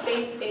know if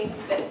they think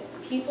that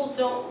people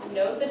don't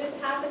know that it's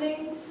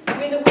happening. I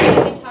mean, the way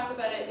that they talk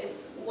about it,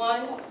 it's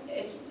one,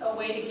 it's a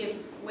way to give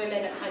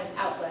women a kind of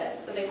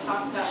outlet. So they've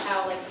talked about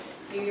how like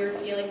you're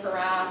feeling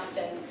harassed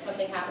and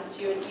something happens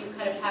to you and you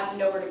kind of have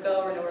nowhere to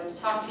go or nowhere to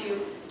talk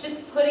to.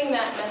 Just putting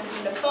that message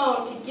in a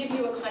phone can give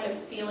you a kind of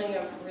feeling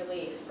of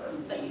relief or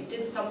that you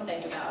did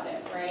something about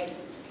it, right?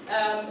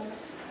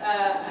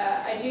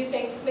 I do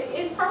think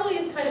it probably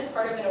is kind of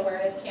part of an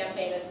awareness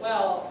campaign as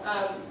well.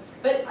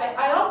 But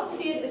I also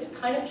see it as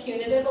kind of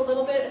punitive a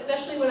little bit,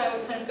 especially when I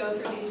would kind of go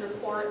through these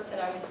reports and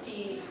I would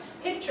see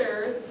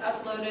pictures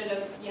uploaded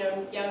of, you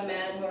know, young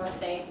men who are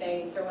saying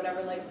things or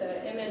whatever, like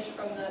the image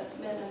from the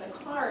men in the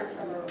cars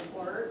from a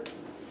report.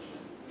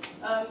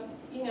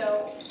 You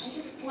know,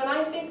 when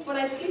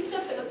I see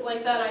stuff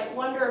like that, I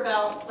wonder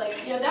about, like,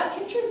 you know, that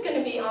picture is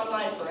going to be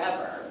online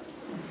forever.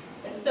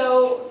 And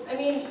so, I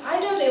mean, I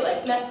know they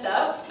like messed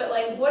up, but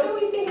like, what do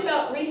we think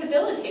about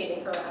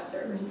rehabilitating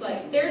harassers?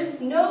 Like, there's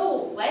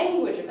no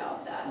language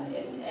about that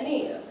in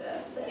any of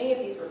this, any of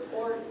these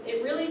reports.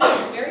 It really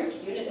seems very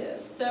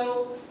punitive.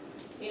 So,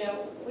 you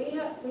know, we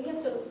have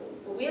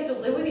to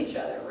live with each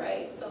other,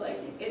 right? So, like,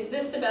 is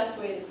this the best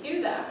way to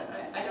do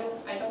that? I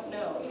don't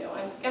know. You know,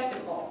 I'm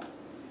skeptical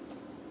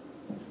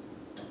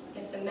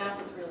if the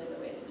map is really the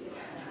way to do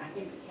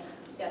that.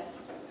 Yes.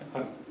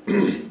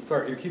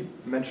 Sorry, you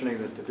keep mentioning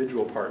the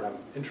individual part, and I'm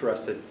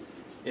interested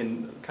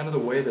in kind of the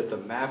way that the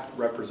map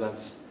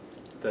represents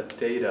the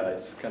data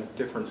is kind of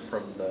different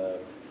from the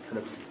kind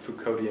of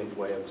Foucauldian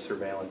way of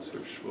surveillance,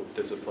 which will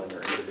discipline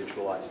or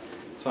individualize.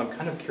 So I'm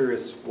kind of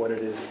curious what it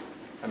is.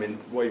 I mean,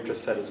 what you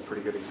just said is a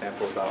pretty good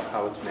example about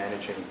how it's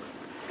managing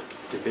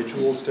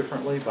individuals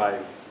differently by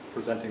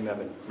presenting them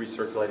and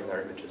recirculating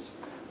their images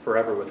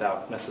forever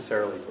without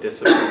necessarily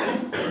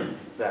disciplining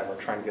them or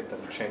trying to get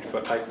them to change.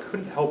 But I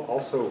couldn't help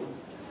also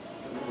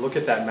look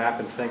at that map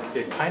and think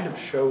it kind of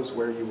shows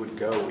where you would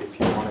go if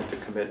you wanted to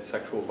commit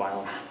sexual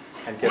violence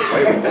and get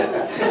away with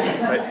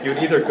it. Right? You'd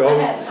either go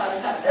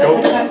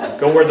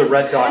where the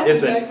red dot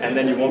isn't, and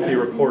then you won't be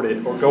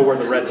reported, or go where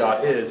the red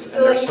dot is,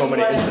 and there's so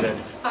many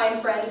incidents.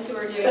 Find friends who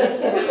are doing it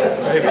too.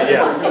 Maybe,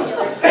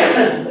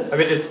 yeah. I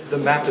mean, the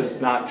map is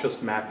not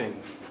just mapping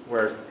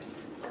where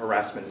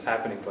harassment is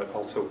happening, but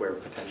also where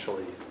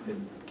potentially it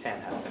can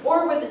happen.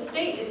 Or where the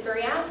state is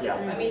very active.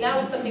 Yeah. I mean, that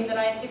was something that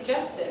I had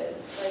suggested.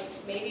 Like,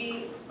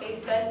 maybe they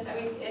said, I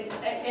mean,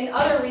 in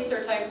other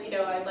research, I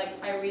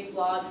read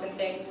blogs and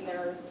things, and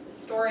there was a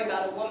story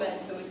about a woman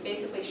who was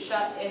basically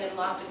shut in and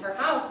locked in her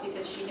house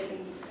because she had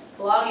been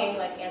blogging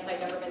like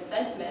anti-government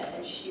sentiment,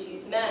 and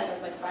these men,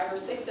 there's like 5 or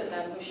 6 of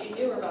them who she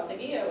knew were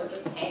Baltaguilla, were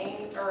just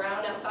hanging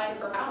around outside of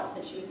her house,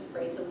 and she was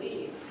afraid to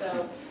leave.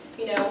 So,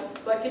 you know,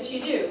 what could she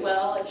do?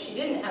 Well, if she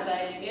didn't have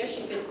that idea,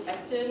 she could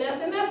text an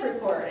SMS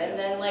report and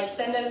then like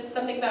send them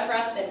something about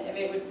harassment. I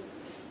mean, it would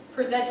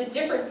present a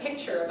different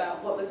picture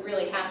about what was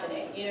really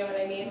happening. You know what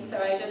I mean? So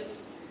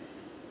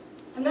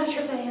I'm not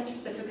sure if that answers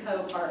the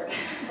Foucault part.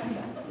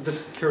 I'm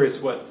just curious,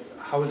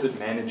 how is it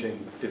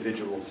managing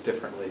individuals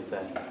differently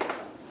than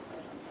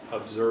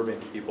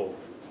observing people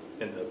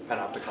in the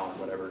panopticon,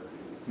 whatever,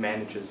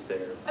 manages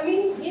their... I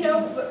mean, you know,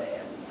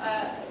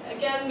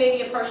 again,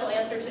 maybe a partial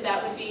answer to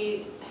that would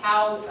be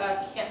how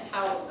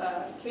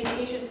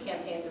communications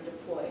campaigns are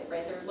deployed,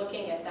 right? They're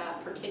looking at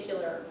that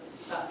particular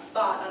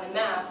spot on a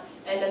map,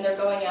 and then they're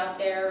going out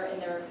there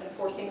and they're kind of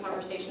forcing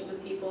conversations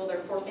with people.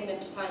 They're forcing them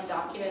to sign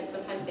documents.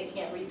 Sometimes they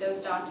can't read those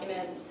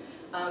documents.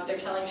 They're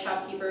telling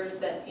shopkeepers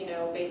that, you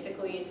know,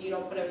 basically if you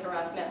don't put a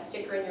HarassMap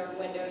sticker in your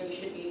window, you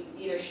should be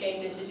either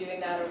shamed into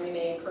doing that, or we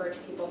may encourage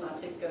people not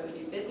to go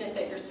do business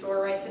at your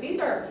store, right? So these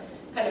are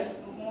kind of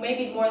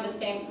maybe more the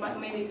same,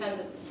 maybe kind of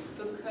the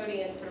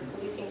Foucauldian sort of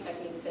policing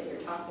techniques that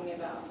you're talking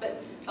about.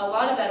 But a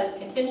lot of that is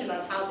contingent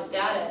on how the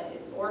data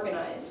is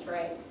organized,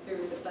 right,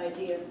 through this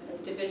idea of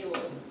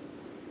individuals,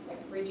 like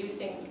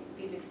reducing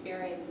these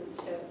experiences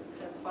to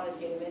kind of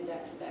quantitative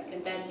index that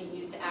can then be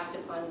used to act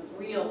upon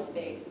real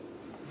space.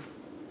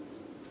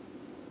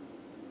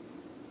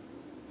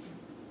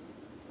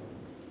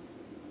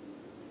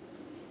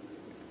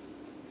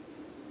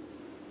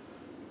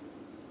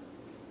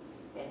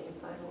 Any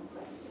final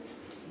questions?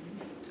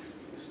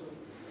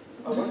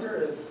 I wonder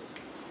if,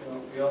 you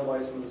know, Bjorn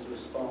Weissman's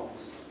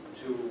response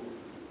to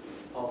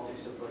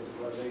politics of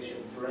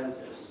verticalization,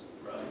 forensics,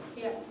 right?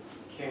 Yeah.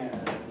 Can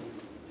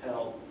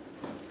help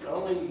not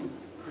only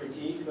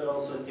critique, but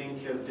also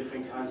think of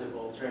different kinds of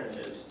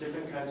alternatives,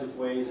 different kinds of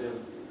ways of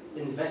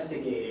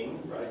investigating,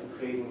 right, and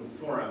creating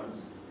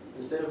forums,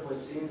 instead of what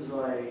seems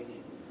like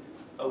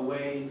a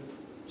way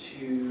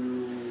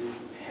to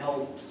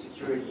help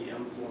security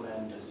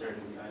implement a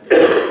certain kind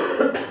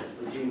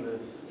of regime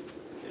of,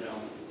 you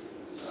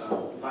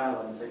know,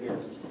 violence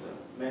against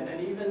men,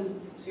 and even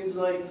seems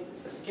like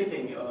a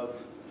skipping of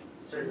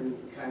certain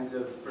kinds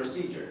of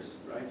procedures,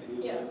 right? To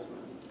deal with men.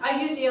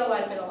 I used E.L.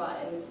 Weissman a lot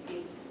in this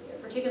piece,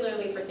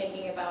 particularly for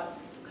thinking about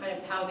kind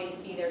of how they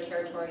see their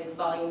territory as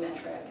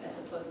volumetric as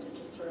opposed to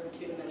just sort of a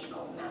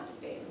two-dimensional map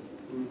space.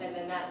 Mm-hmm. And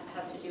then that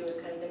has to do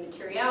with kind of the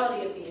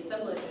materiality of the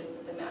assemblages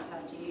that the map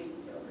has to use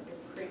in order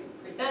to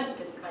present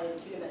this kind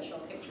of two-dimensional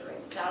picture,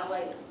 right?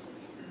 Satellites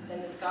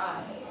in the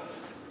sky,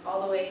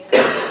 all the way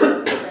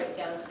kind of right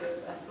down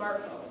to us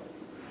smartphone.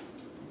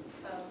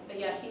 But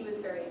yeah, he was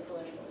very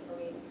influential for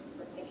me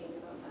for thinking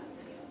about that,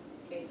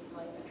 space is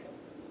volumetric.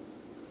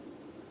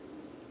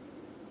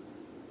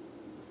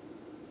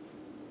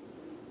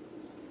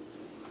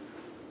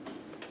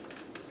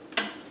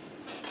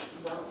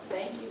 Well,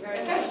 thank you very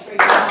Okay. much for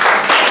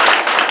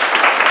your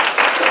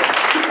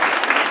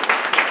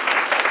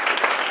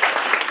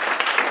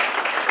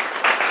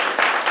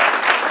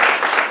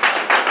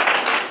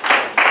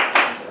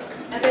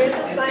And there's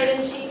a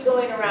sign-in sheet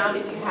going around.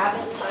 If you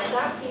haven't signed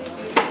that, please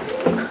do.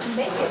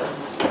 Thank you.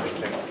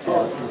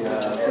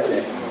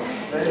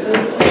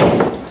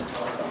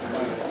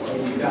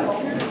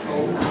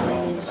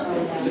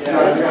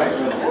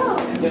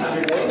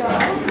 Yesterday.